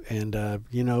works. And,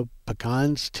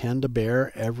 pecans tend to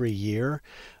bear every year,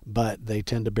 but they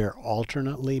tend to bear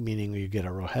alternately, meaning you get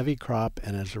a real heavy crop,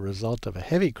 and as a result of a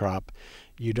heavy crop,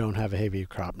 you don't have a heavy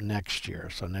crop next year.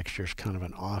 So next year's kind of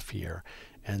an off year.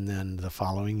 And then the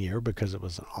following year, because it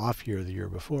was an off year the year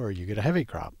before, you get a heavy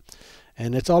crop.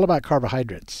 And it's all about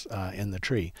carbohydrates in the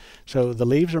tree. So the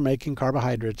leaves are making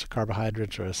carbohydrates.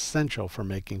 Carbohydrates are essential for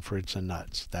making fruits and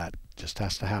nuts. That just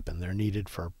has to happen. They're needed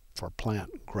for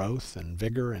plant growth and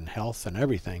vigor and health and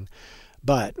everything.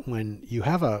 But when you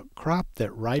have a crop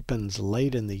that ripens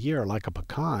late in the year, like a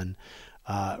pecan,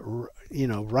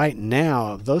 right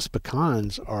now those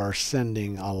pecans are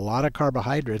sending a lot of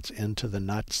carbohydrates into the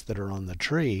nuts that are on the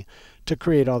tree to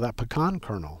create all that pecan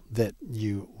kernel that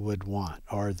you would want,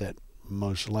 or that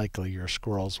most likely your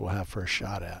squirrels will have first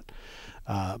shot at.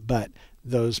 But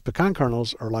those pecan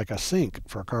kernels are like a sink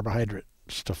for carbohydrates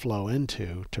to flow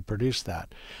into to produce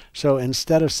that. So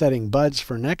instead of setting buds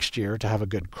for next year to have a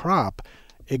good crop,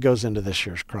 it goes into this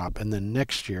year's crop. And then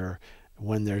next year,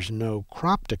 when there's no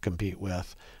crop to compete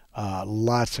with,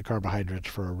 lots of carbohydrates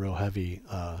for a real heavy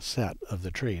set of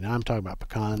the tree. Now I'm talking about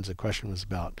pecans. The question was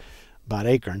about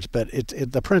acorns, but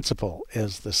the principle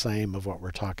is the same of what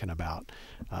we're talking about.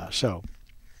 So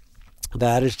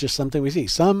that is just something we see.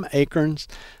 Some acorns,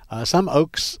 some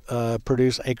oaks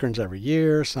produce acorns every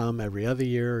year, some every other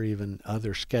year, or even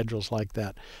other schedules like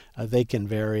that. They can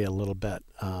vary a little bit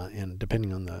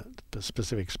depending on the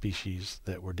specific species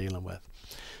that we're dealing with.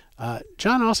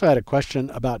 John also had a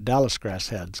question about Dallas grass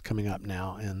heads coming up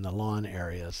now in the lawn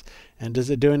areas. And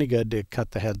does it do any good to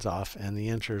cut the heads off? And the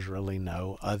answer is really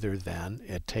no, other than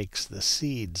it takes the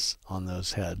seeds on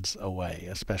those heads away,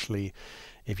 especially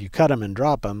if you cut them and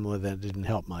drop them. Well, that didn't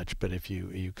help much, but if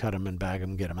you cut them and bag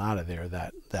them, get them out of there,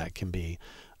 that can be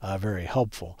very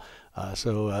helpful.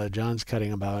 So John's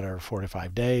cutting about every 4 to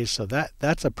 5 days, so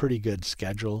that's a pretty good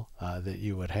schedule that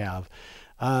you would have.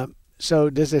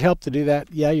 So does it help to do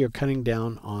that? Yeah, you're cutting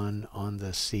down on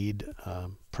the seed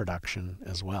production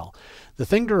as well. The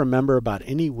thing to remember about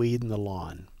any weed in the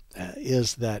lawn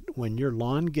is that when your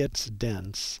lawn gets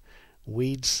dense,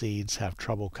 weed seeds have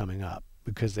trouble coming up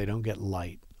because they don't get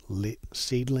light.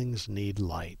 Seedlings need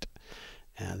light.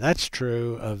 And that's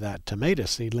true of that tomato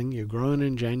seedling you're growing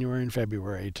in January and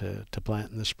February to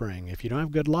plant in the spring. If you don't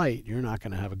have good light, you're not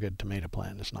going to have a good tomato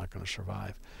plant. It's not going to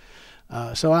survive.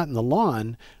 So out in the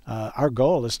lawn, our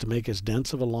goal is to make as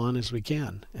dense of a lawn as we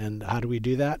can. And how do we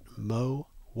do that? Mow,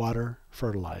 water,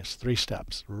 fertilize. 3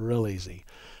 steps. Real easy.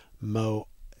 Mow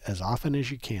as often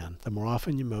as you can. The more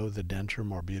often you mow, the denser,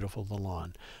 more beautiful the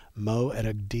lawn. Mow at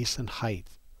a decent height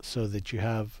so that you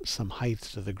have some height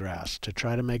to the grass. To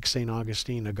try to make St.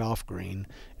 Augustine a golf green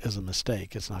is a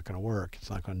mistake. It's not going to work.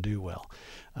 It's not going to do well.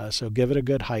 So give it a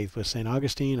good height. With St.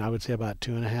 Augustine, I would say about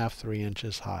 2.5, 3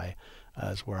 inches high.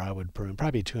 Is where I would prune,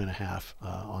 probably 2.5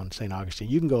 on St. Augustine.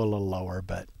 You can go a little lower,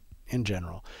 but in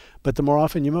general. But the more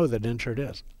often you mow, the denser it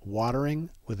is. Watering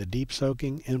with a deep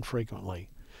soaking infrequently.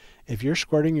 If you're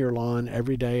squirting your lawn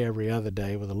every day, every other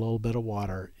day with a little bit of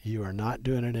water, you are not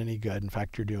doing it any good. In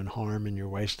fact, you're doing harm and you're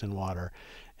wasting water.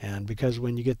 And because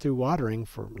when you get through watering,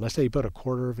 for let's say you put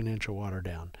 1/4 of an inch of water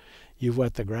down, you've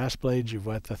wet the grass blades, you've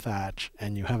wet the thatch,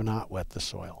 and you have not wet the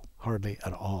soil, hardly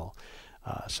at all.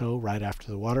 So right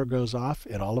after the water goes off,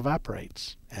 it all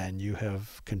evaporates, and you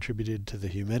have contributed to the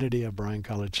humidity of Bryan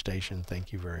College Station.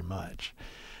 Thank you very much.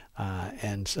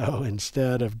 And so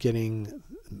instead of getting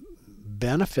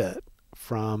benefit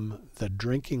from the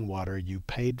drinking water you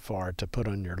paid for to put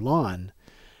on your lawn,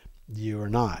 you are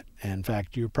not. In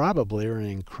fact, you probably are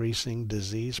increasing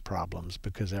disease problems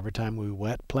because every time we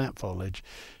wet plant foliage,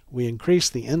 we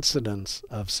increase the incidence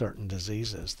of certain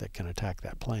diseases that can attack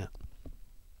that plant.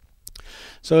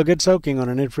 So a good soaking on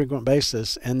an infrequent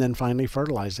basis, and then finally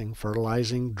fertilizing.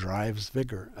 Fertilizing drives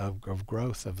vigor of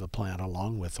growth of the plant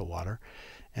along with the water.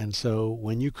 And so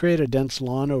when you create a dense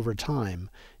lawn over time,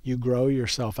 you grow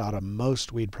yourself out of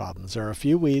most weed problems. There are a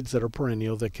few weeds that are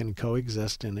perennial that can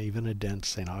coexist in even a dense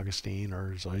St. Augustine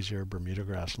or zoysia or Bermuda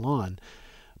grass lawn,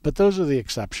 but those are the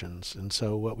exceptions. And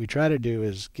so what we try to do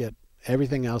is get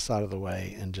everything else out of the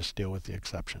way and just deal with the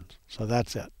exceptions. So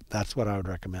that's it. That's what I would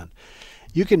recommend.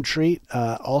 You can treat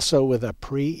also with a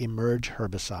pre-emerge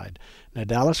herbicide. Now,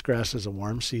 Dallas grass is a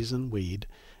warm season weed,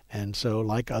 and so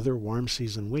like other warm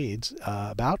season weeds,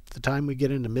 about the time we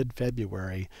get into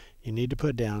mid-February, you need to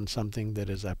put down something that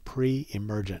is a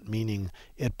pre-emergent, meaning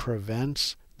it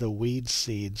prevents the weed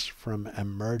seeds from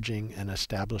emerging and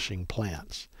establishing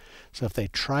plants. So if they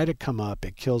try to come up,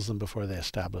 it kills them before they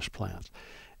establish plants.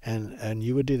 And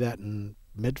you would do that in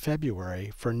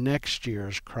mid-February for next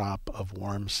year's crop of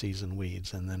warm season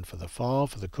weeds. And then for the fall,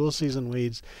 for the cool season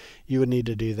weeds, you would need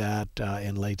to do that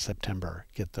in late September.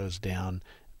 Get those down,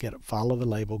 follow the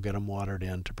label, get them watered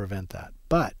in to prevent that.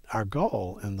 But our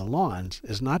goal in the lawns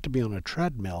is not to be on a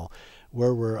treadmill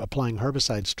where we're applying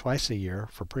herbicides twice a year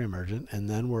for pre-emergent, and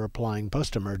then we're applying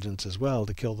post-emergents as well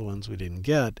to kill the ones we didn't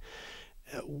get.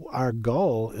 Our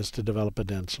goal is to develop a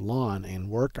dense lawn and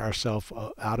work ourselves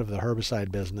out of the herbicide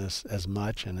business as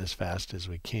much and as fast as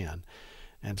we can.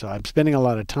 And so I'm spending a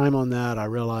lot of time on that. I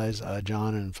realize,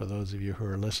 John, and for those of you who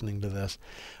are listening to this,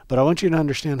 but I want you to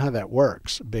understand how that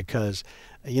works, because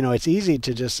it's easy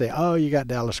to just say, oh, you got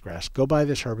Dallas grass. Go buy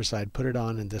this herbicide, put it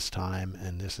on in this time,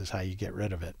 and this is how you get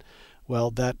rid of it.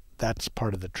 Well, that's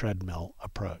part of the treadmill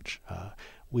approach.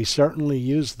 We certainly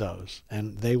use those,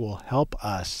 and they will help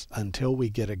us until we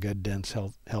get a good, dense,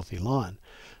 healthy lawn.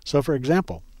 So, for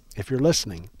example, if you're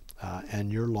listening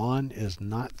and your lawn is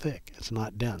not thick, it's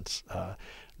not dense,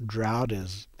 drought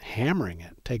is hammering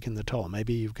it, taking the toll.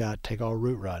 Maybe you've got take all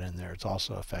root rot in there. It's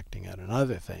also affecting it and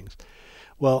other things.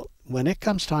 Well, when it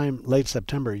comes time late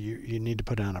September, you need to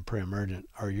put down a pre-emergent,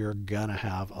 or you're going to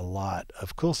have a lot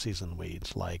of cool season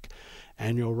weeds like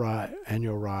annual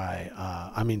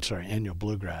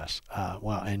bluegrass.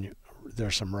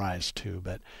 There's some rye too,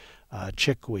 but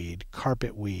chickweed,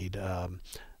 carpetweed,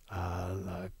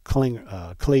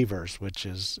 cleavers, which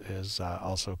is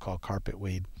also called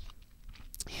carpetweed,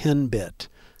 henbit,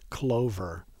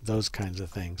 clover, those kinds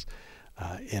of things.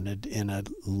 In a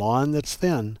lawn that's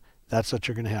thin, that's what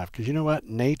you're going to have. Because you know what?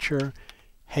 Nature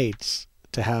hates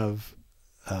to have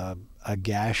a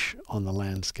gash on the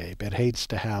landscape. It hates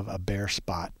to have a bare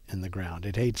spot in the ground.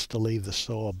 It hates to leave the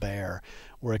soil bare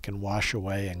where it can wash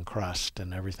away and crust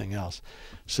and everything else.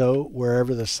 So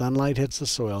wherever the sunlight hits the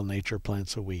soil, nature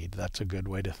plants a weed. That's a good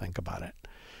way to think about it.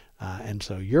 And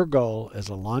so your goal as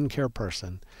a lawn care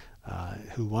person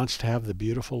who wants to have the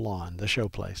beautiful lawn, the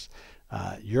showplace,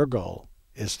 your goal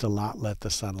is to not let the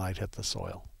sunlight hit the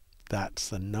soil. That's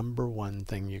the number one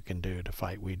thing you can do to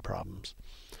fight weed problems.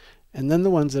 And then the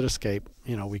ones that escape,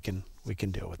 we can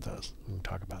deal with those. We can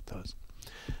talk about those.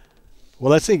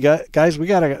 Well, let's see, guys. We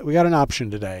got an option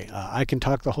today. I can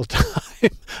talk the whole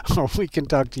time, or we can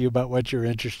talk to you about what you're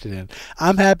interested in.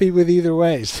 I'm happy with either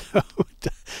way, so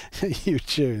you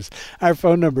choose. Our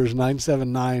phone number is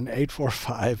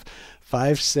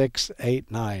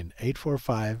 979-845-5689,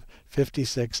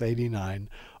 845-5689,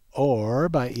 or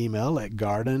by email at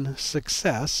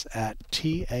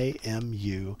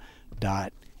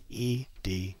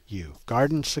gardensuccess@tamu.edu.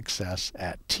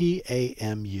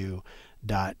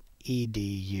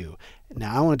 gardensuccess@tamu.edu.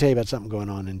 Now, I want to tell you about something going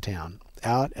on in town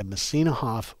out at Messina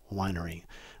Hoff Winery.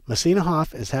 Messina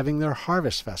Hoff is having their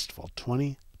Harvest Festival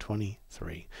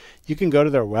 2023. You can go to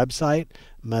their website,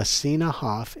 Messina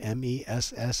Hoff,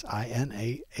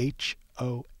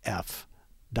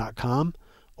 MESSINAHOF.com,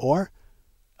 or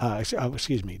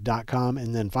 .com,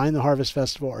 and then find the Harvest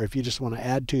Festival, or if you just want to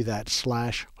add to that,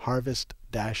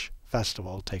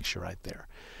 /harvest-festival takes you right there.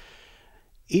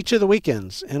 Each of the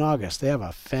weekends in August, they have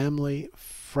a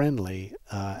family-friendly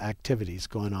activities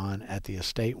going on at the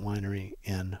Estate Winery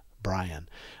in Bryan.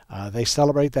 They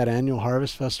celebrate that annual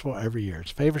Harvest Festival every year.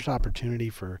 It's a favorite opportunity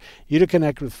for you to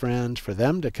connect with friends, for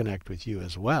them to connect with you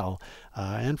as well,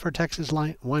 and for Texas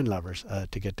wine lovers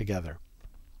to get together.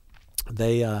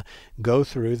 They go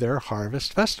through their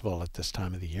Harvest Festival at this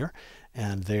time of the year,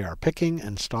 and they are picking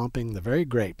and stomping the very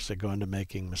grapes that go into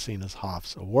making Messina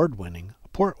Hoff's award-winning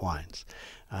port wines.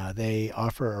 They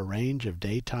offer a range of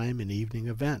daytime and evening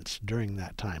events during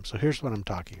that time. So here's what I'm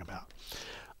talking about.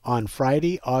 On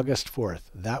Friday, August 4th,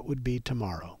 that would be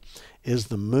tomorrow, is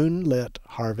the Moonlit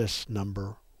Harvest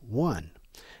number 1,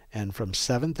 and from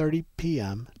 7:30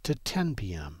 p.m. to 10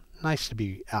 p.m. Nice to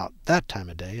be out that time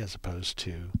of day as opposed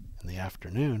to in the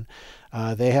afternoon.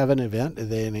 They have an event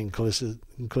that includes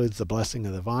the Blessing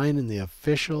of the Vine and the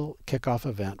official kickoff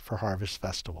event for Harvest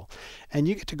Festival. And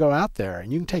you get to go out there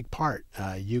and you can take part.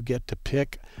 You get to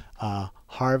pick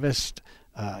harvest.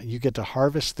 You get to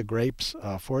harvest the grapes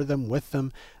for them, with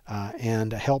them,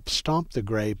 and help stomp the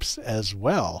grapes as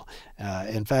well.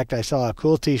 In fact, I saw a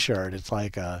cool T-shirt. It's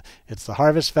like it's the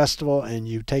Harvest Festival, and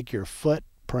you take your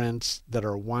footprints that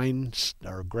are wine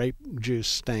or grape juice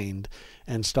stained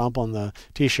and stomp on the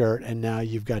T-shirt, and now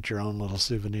you've got your own little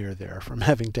souvenir there from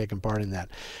having taken part in that.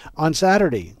 On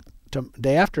Saturday,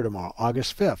 day after tomorrow,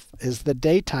 August 5th, is the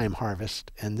daytime harvest,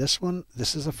 and this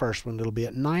is the first one. It'll be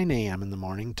at 9 a.m. in the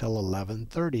morning till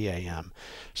 11:30 a.m.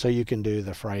 So you can do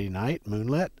the Friday night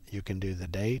moonlit, you can do the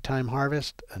daytime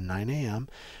harvest at 9 a.m.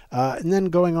 And then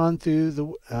going on through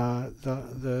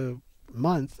the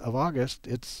month of August,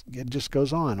 it just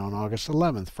goes on. On August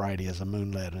 11th, Friday is a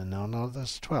moonlit, and on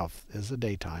August 12th is the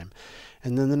daytime,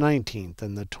 and then the 19th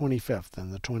and the 25th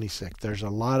and the 26th. There's a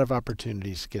lot of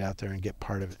opportunities to get out there and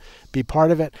be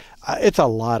part of it. It's a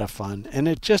lot of fun, and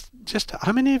it just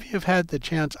how many of you have had the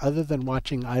chance, other than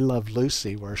watching I Love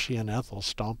Lucy, where she and Ethel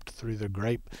stomped through the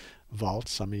grape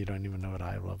vaults? Some of you don't even know what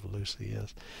I Love Lucy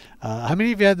is. How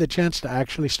many of you had the chance to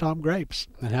actually stomp grapes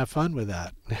and have fun with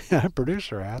that?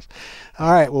 Producer has.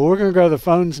 All right, well, we're going to go to the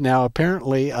phones now.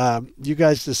 Apparently, you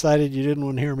guys decided you didn't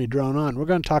want to hear me drone on. We're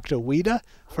going to talk to Wida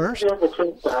first.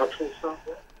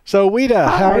 So, Wida,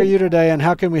 how are you today, and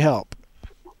how can we help?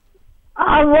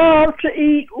 I love to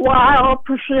eat wild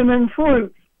persimmon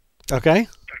fruit. Okay.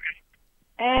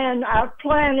 And I've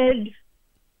planted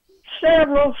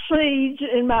several seeds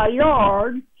in my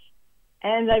yard,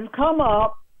 and they've come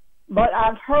up, but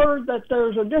I've heard that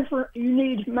you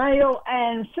need male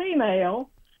and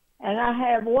female, and I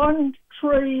have one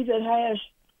tree that has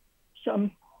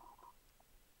some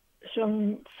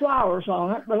flowers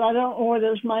on it, but I don't know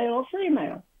whether it's male or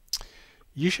female.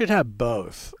 You should have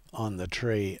both on the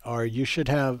tree, or you should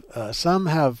have some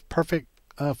have perfect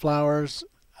flowers.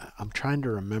 I'm trying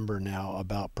to remember now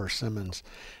about persimmons.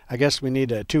 I guess we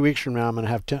need 2 weeks from now, I'm going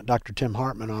to have Dr. Tim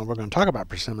Hartman on. We're going to talk about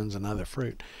persimmons and other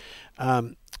fruit.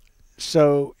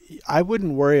 So I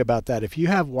wouldn't worry about that. If you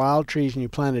have wild trees and you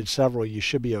planted several, you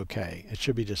should be okay. It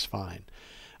should be just fine.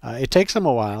 It takes them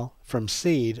a while from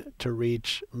seed to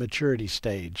reach maturity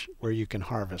stage where you can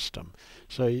harvest them.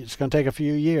 So it's going to take a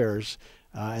few years.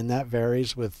 And that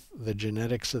varies with the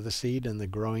genetics of the seed and the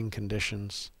growing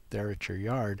conditions there at your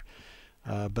yard.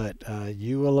 But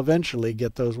you will eventually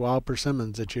get those wild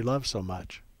persimmons that you love so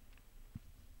much.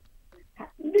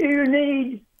 Do you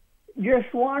need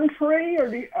just one tree,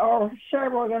 or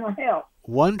several going to help?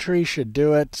 One tree should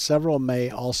do it. Several may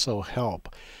also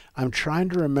help. I'm trying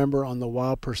to remember on the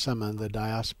wild persimmon, the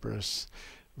Diospyros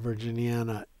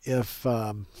virginiana, if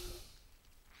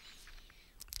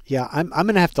yeah, I'm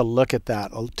going to have to look at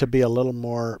that to be a little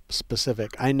more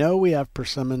specific. I know we have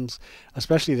persimmons,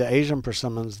 especially the Asian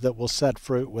persimmons, that will set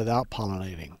fruit without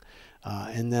pollinating.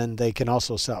 And then they can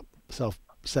also set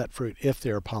fruit if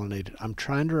they're pollinated. I'm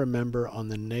trying to remember on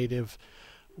the native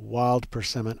wild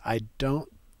persimmon, I don't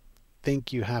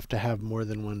think you have to have more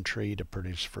than one tree to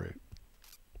produce fruit.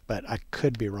 But I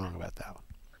could be wrong about that one.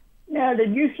 Now,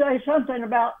 did you say something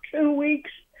about 2 weeks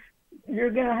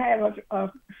you're going to have a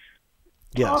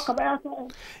talk about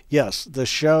that? Yes, the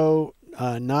show,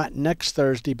 not next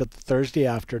Thursday, but the Thursday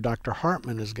after, Dr.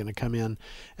 Hartman is going to come in,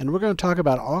 and we're going to talk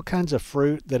about all kinds of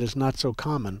fruit that is not so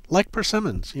common, like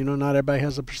persimmons. You know, not everybody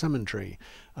has a persimmon tree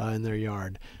in their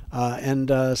yard.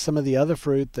 And some of the other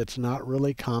fruit that's not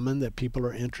really common that people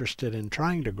are interested in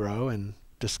trying to grow, and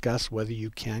discuss whether you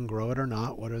can grow it or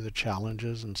not, what are the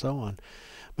challenges, and so on.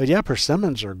 But yeah,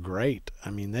 persimmons are great.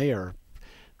 I mean,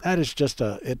 that is just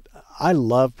I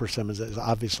love persimmons, as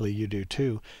obviously you do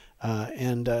too.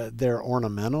 And they're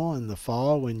ornamental in the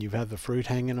fall when you've had the fruit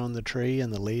hanging on the tree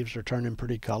and the leaves are turning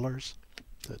pretty colors.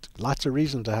 That's lots of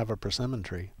reason to have a persimmon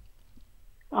tree.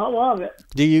 I love it.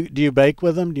 Do you bake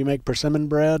with them? Do you make persimmon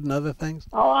bread and other things?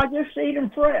 Oh, I just eat them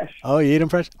fresh. Oh, you eat them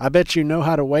fresh? I bet you know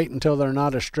how to wait until they're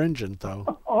not astringent,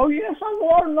 though. Oh, yes, I've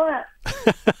learned that.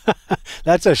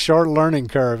 That's a short learning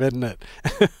curve, isn't it?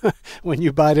 When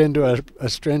you bite into a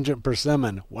astringent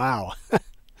persimmon. Wow.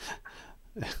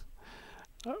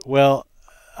 Well,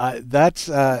 I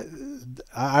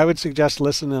would suggest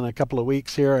listening in a couple of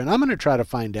weeks here, and I'm going to try to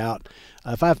find out.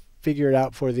 If I figure it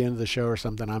out for the end of the show or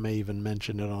something, I may even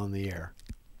mention it on the air.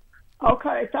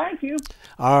 Okay, thank you.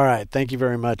 All right, thank you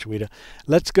very much, Wita.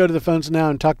 Let's go to the phones now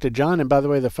and talk to John. And by the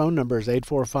way, the phone number is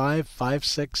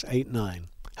 845-5689.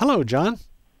 Hello, John.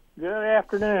 Good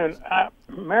afternoon.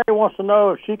 Mary wants to know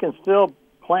if she can still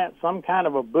plant some kind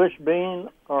of a bush bean,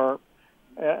 or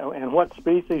and what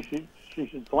species she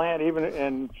should plant,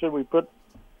 and should we put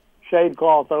shade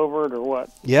cloth over it or what?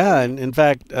 Yeah, and in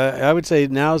fact, I would say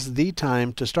now's the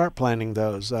time to start planting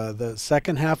those. The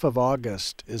second half of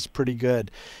August is pretty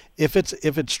good. If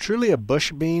it's truly a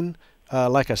bush bean,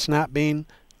 like a snap bean,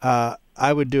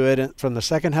 I would do it from the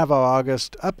second half of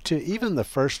August up to even the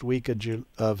first week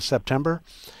of September.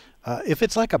 If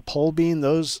it's like a pole bean,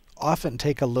 those often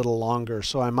take a little longer,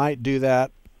 so I might do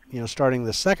that, starting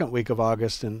the second week of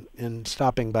August and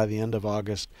stopping by the end of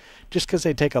August, just because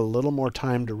they take a little more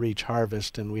time to reach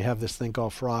harvest, and we have this thing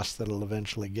called frost that'll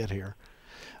eventually get here.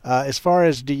 As far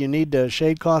as do you need to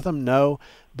shade cloth them? No,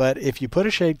 but if you put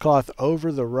a shade cloth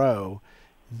over the row,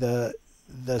 the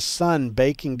sun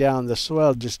baking down the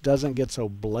soil just doesn't get so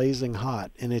blazing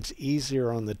hot, and it's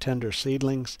easier on the tender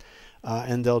seedlings,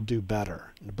 and they'll do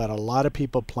better. But a lot of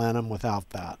people plant them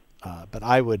without that. But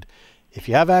I would, if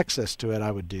you have access to it,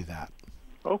 I would do that.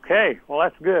 Okay, well,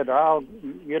 that's good. I'll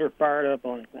get her fired up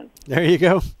on it then. There you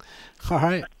go. All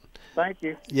right. Thank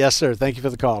you. Yes, sir. Thank you for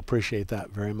the call. Appreciate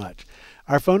that very much.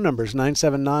 Our phone number is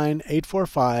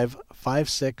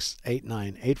 979-845-5689,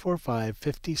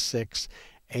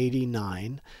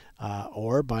 845-5689,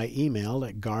 or by email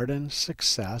at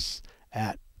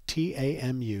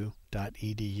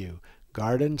gardensuccess@tamu.edu,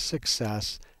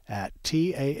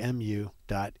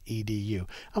 gardensuccess@tamu.edu.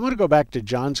 I'm going to go back to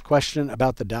John's question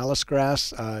about the Dallas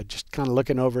grass, just kind of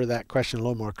looking over that question a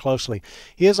little more closely.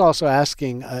 He is also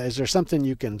asking, is there something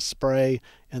you can spray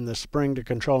in the spring to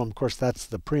control them? Of course, that's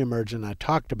the pre-emergent I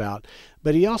talked about.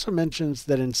 But he also mentions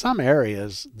that in some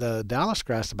areas, the Dallas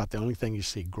grass is about the only thing you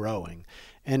see growing.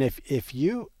 And if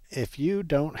you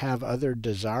don't have other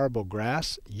desirable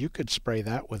grass, you could spray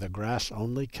that with a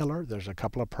grass-only killer. There's a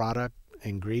couple of product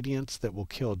ingredients that will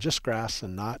kill just grass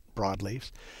and not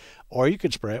broadleaves. Or you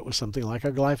could spray it with something like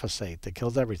a glyphosate that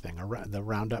kills everything, the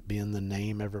Roundup being the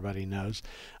name everybody knows,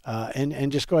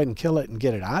 and just go ahead and kill it and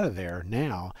get it out of there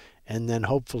now, and then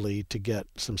hopefully to get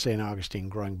some St. Augustine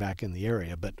growing back in the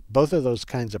area. But both of those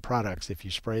kinds of products, if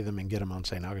you spray them and get them on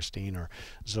St. Augustine or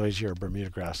zoysia or Bermuda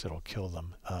grass, it'll kill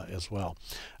them as well.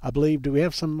 I believe, do we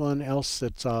have someone else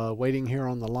that's waiting here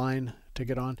on the line to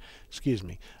get on? Excuse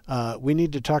me. We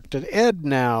need to talk to Ed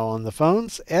now on the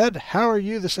phones. Ed, how are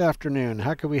you this afternoon?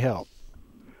 How can we help?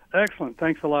 Excellent.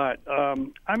 Thanks a lot.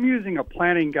 I'm using a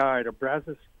planting guide, a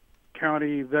Brazos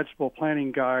County Vegetable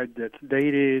Planting Guide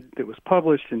that was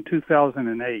published in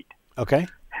 2008. Okay.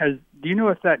 Do you know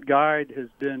if that guide has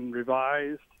been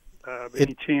revised?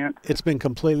 Any chance? It's been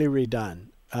completely redone.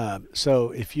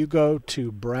 So if you go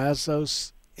to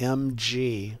Brazos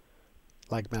MG,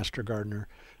 like Master Gardener,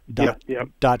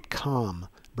 .com,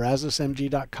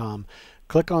 brazosmg.com,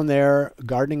 click on there.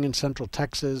 Gardening in Central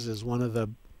Texas is one of the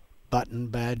button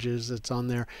badges that's on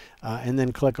there, and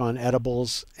then click on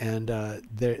edibles, and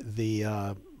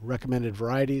the recommended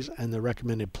varieties and the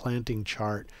recommended planting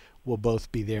chart will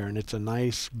both be there. And it's a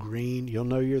nice green, you'll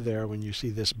know you're there when you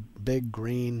see this big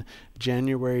green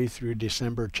January through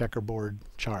December checkerboard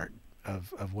chart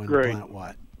of when to plant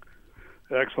what.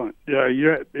 Excellent.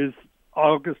 Is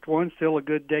August 1 still a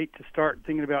good date to start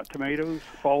thinking about tomatoes,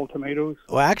 fall tomatoes?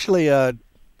 Well, actually,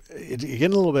 it's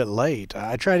getting a little bit late.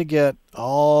 I try to get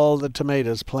all the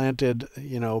tomatoes planted,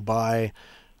 by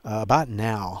about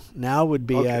now. Now would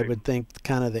be, I would think,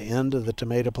 kind of the end of the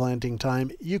tomato planting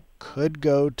time. You could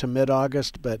go to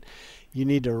mid-August, but you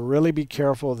need to really be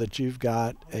careful that you've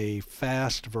got a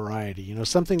fast variety.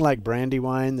 Something like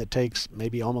Brandywine that takes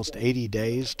maybe almost 80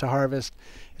 days to harvest,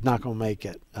 it's not going to make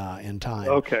it in time.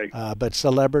 Okay. But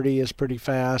Celebrity is pretty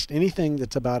fast. Anything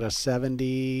that's about a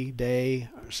 70-day,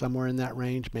 or somewhere in that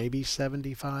range, maybe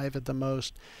 75 at the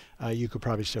most, you could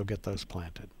probably still get those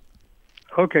planted.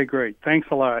 Okay, great. Thanks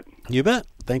a lot. You bet.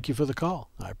 Thank you for the call.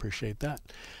 I appreciate that.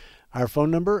 Our phone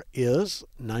number is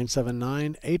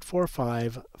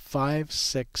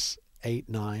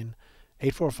 979-845-5689,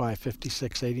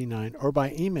 845-5689, or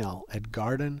by email at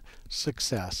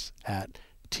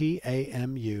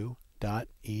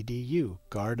gardensuccess@tamu.edu,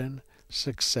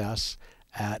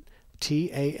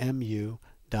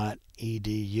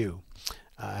 gardensuccess@tamu.edu.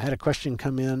 I had a question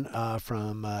come in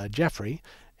from Jeffrey.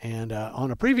 And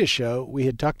on a previous show, we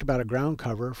had talked about a ground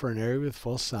cover for an area with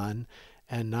full sun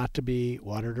and not to be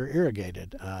watered or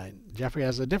irrigated. Jeffrey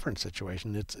has a different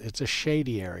situation. It's a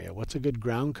shady area. What's a good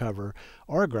ground cover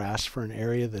or a grass for an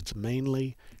area that's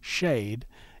mainly shade,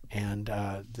 and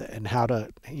how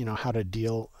to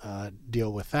deal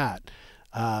with that.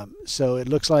 So it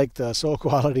looks like the soil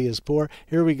quality is poor.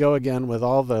 Here we go again with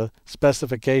all the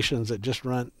specifications that just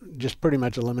pretty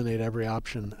much eliminate every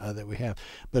option that we have.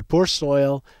 But poor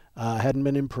soil hadn't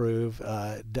been improved.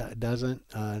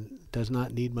 Does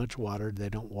not need much water. They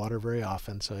don't water very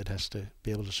often, so it has to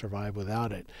be able to survive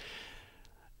without it.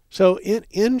 So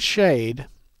in shade,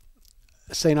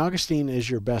 St. Augustine is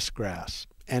your best grass,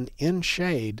 and in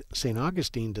shade, St.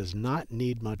 Augustine does not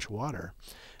need much water.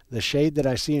 The shade that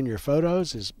I see in your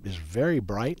photos is very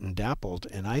bright and dappled,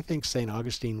 and I think St.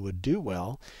 Augustine would do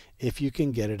well if you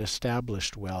can get it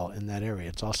established well in that area.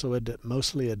 It's also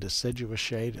mostly a deciduous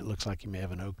shade. It looks like you may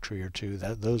have an oak tree or two.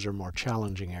 Those are more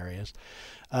challenging areas.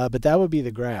 But that would be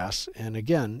the grass. And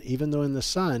again, even though in the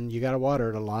sun, you got to water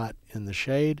it a lot, in the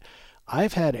shade,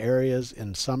 I've had areas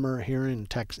in summer here in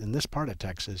this part of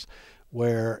Texas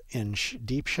where in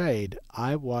deep shade,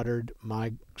 I watered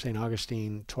my St.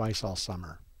 Augustine twice all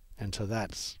summer. And so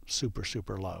that's super,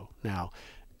 super low. Now,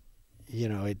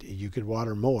 you could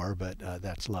water more, but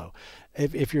that's low.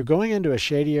 If you're going into a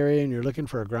shady area and you're looking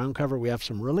for a ground cover, we have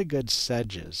some really good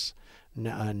sedges,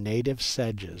 native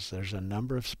sedges. There's a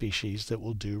number of species that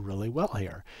will do really well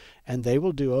here. And they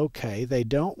will do okay. They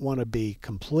don't want to be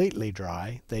completely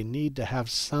dry. They need to have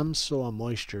some soil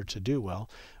moisture to do well,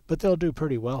 but they'll do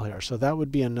pretty well here. So that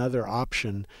would be another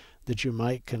option that you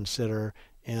might consider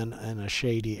in a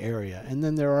shady area. And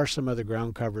then there are some other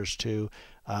ground covers too,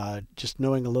 just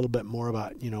knowing a little bit more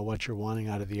about what you're wanting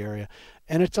out of the area.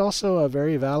 And it's also a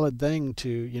very valid thing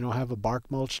to have a bark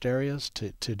mulched areas,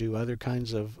 to do other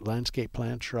kinds of landscape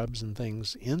plants, shrubs and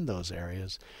things in those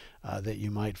areas that you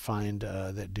might find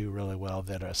that do really well,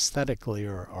 that aesthetically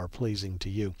are pleasing to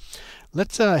you.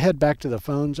 Let's head back to the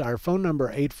phones. Our phone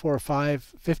number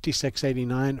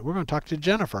 845-5689. We're going to talk to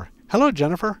Jennifer. Hello,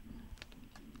 Jennifer.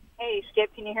 Hey,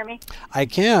 Skip, can you hear me? I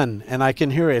can, and I can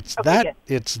hear it.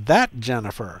 It's that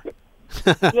Jennifer.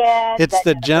 Yeah. It's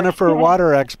the Jennifer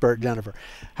water expert, Jennifer.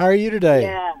 How are you today?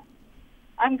 Yeah.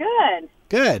 I'm good.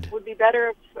 Good. Would be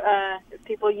better if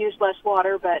people used less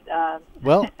water, but...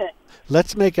 Well,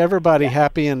 let's make everybody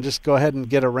happy and just go ahead and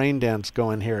get a rain dance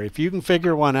going here. If you can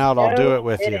figure one out, I'll do it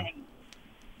with you.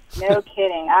 No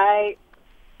kidding. I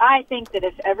think that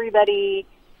if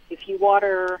you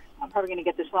water, I'm probably going to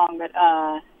get this wrong, but...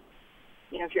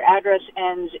 if your address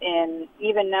ends in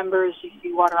even numbers, if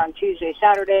you water on Tuesday,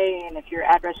 Saturday, and if your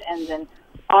address ends in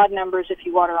odd numbers, if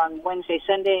you water on Wednesday,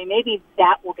 Sunday, maybe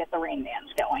that will get the rain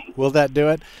dance going. Will that do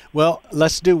it? Well,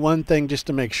 let's do one thing just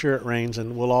to make sure it rains,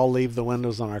 and we'll all leave the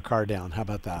windows on our car down. How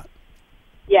about that?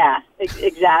 Yeah,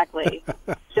 exactly.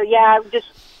 So yeah, I'm just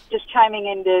chiming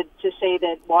in to say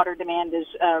that water demand is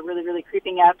really, really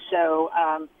creeping up. So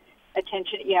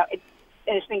attention,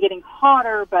 it's been getting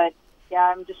hotter, but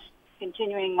yeah, I'm just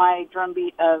continuing my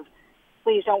drumbeat of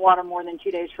please don't water more than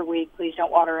 2 days per week. Please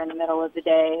don't water in the middle of the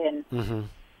day, and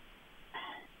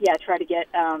try to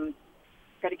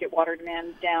get water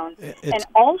demand down. And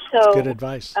also, good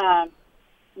advice.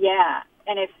 Yeah,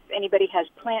 and if anybody has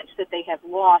plants that they have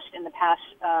lost in the past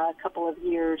couple of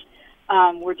years,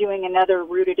 we're doing another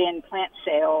Rooted In plant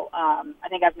sale. I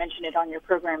think I've mentioned it on your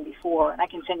program before, and I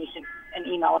can send you an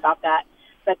email about that.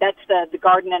 But that's the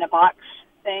garden in a box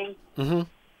thing. Mm-hmm.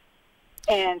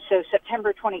 And so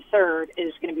September 23rd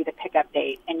is going to be the pickup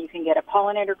date, and you can get a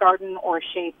pollinator garden or a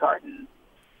shade garden.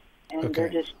 And they're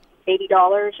just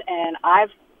 $80, and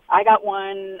I got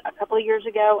one a couple of years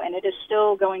ago, and it is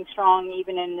still going strong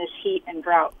even in this heat and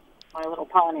drought, my little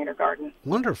pollinator garden.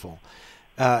 Wonderful.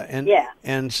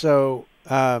 And so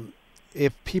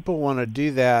if people want to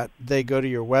do that, they go to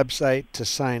your website to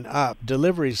sign up.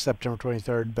 Delivery is September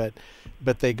 23rd,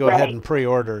 but they go ahead and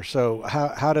pre-order. So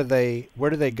where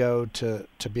do they go to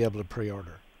be able to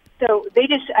pre-order? So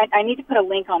I need to put a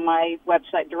link on my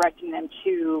website directing them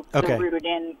to the Rooted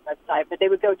In website, but they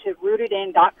would go to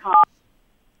rootedin.com,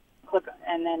 click,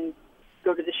 and then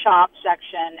go to the shop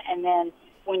section, and then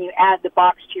when you add the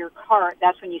box to your cart,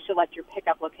 that's when you select your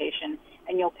pickup location,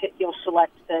 and you'll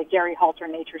select the Gary Halter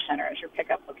Nature Center as your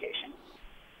pickup location.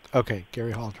 Okay,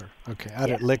 Gary Halter. Okay,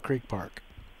 out at Lick Creek Park.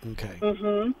 Okay.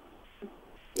 Mm-hmm.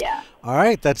 Yeah. All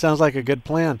right, that sounds like a good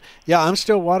plan. Yeah, I'm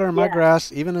still watering my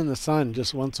grass, even in the sun,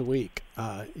 just once a week.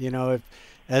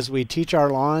 As we teach our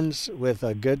lawns with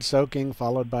a good soaking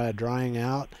followed by a drying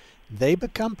out, they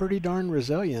become pretty darn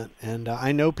resilient. And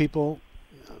I know people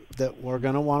that we're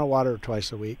going to want to water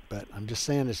twice a week, but I'm just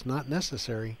saying it's not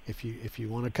necessary. If you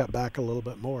want to cut back a little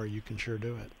bit more, you can sure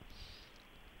do it.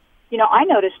 I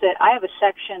noticed that I have a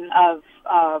section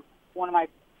of one of my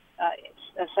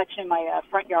a section in my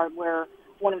front yard where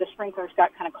one of the sprinklers got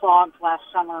kind of clogged last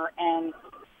summer, and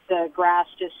the grass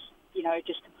just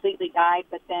completely died.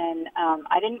 But then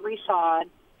I didn't resod,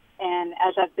 and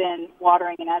as I've been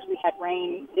watering and as we had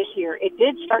rain this year, it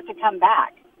did start to come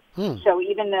back. So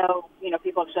even though,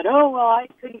 people have said, oh, well, I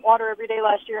couldn't water every day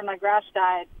last year and my grass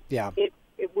died, it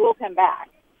will come back.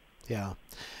 Yeah.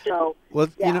 So,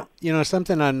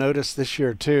 something I noticed this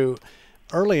year too,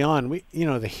 early on,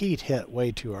 the heat hit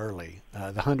way too early,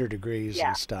 the 100 degrees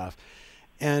and stuff.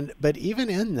 But even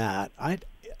in that, I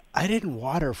didn't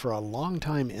water for a long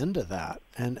time into that.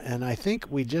 And I think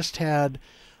we just had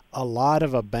a lot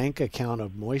of a bank account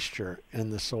of moisture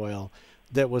in the soil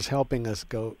that was helping us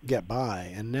get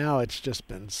by. And now it's just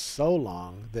been so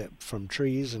long that from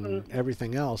trees and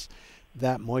everything else,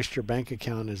 that moisture bank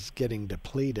account is getting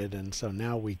depleted. And so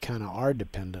now we kind of are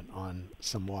dependent on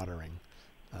some watering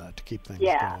to keep things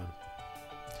going.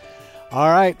 All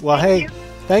right. Well,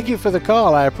 thank you for the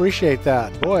call. I appreciate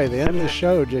that. Boy, the end of the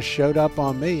show just showed up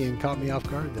on me and caught me off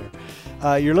guard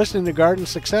there. You're listening to Garden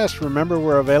Success. Remember,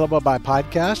 we're available by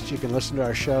podcast. You can listen to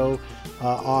our show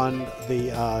on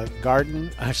the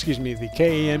the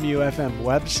KEMU-FM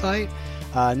website.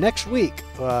 Next week,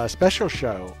 a special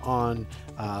show on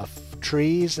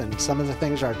trees and some of the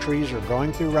things our trees are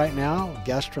going through right now.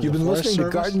 Guest from You've the been Forest listening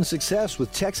Service. to Garden Success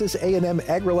with Texas A&M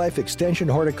AgriLife Extension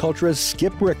horticulturist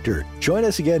Skip Richter. Join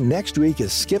us again next week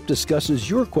as Skip discusses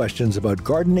your questions about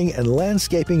gardening and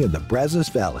landscaping in the Brazos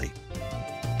Valley.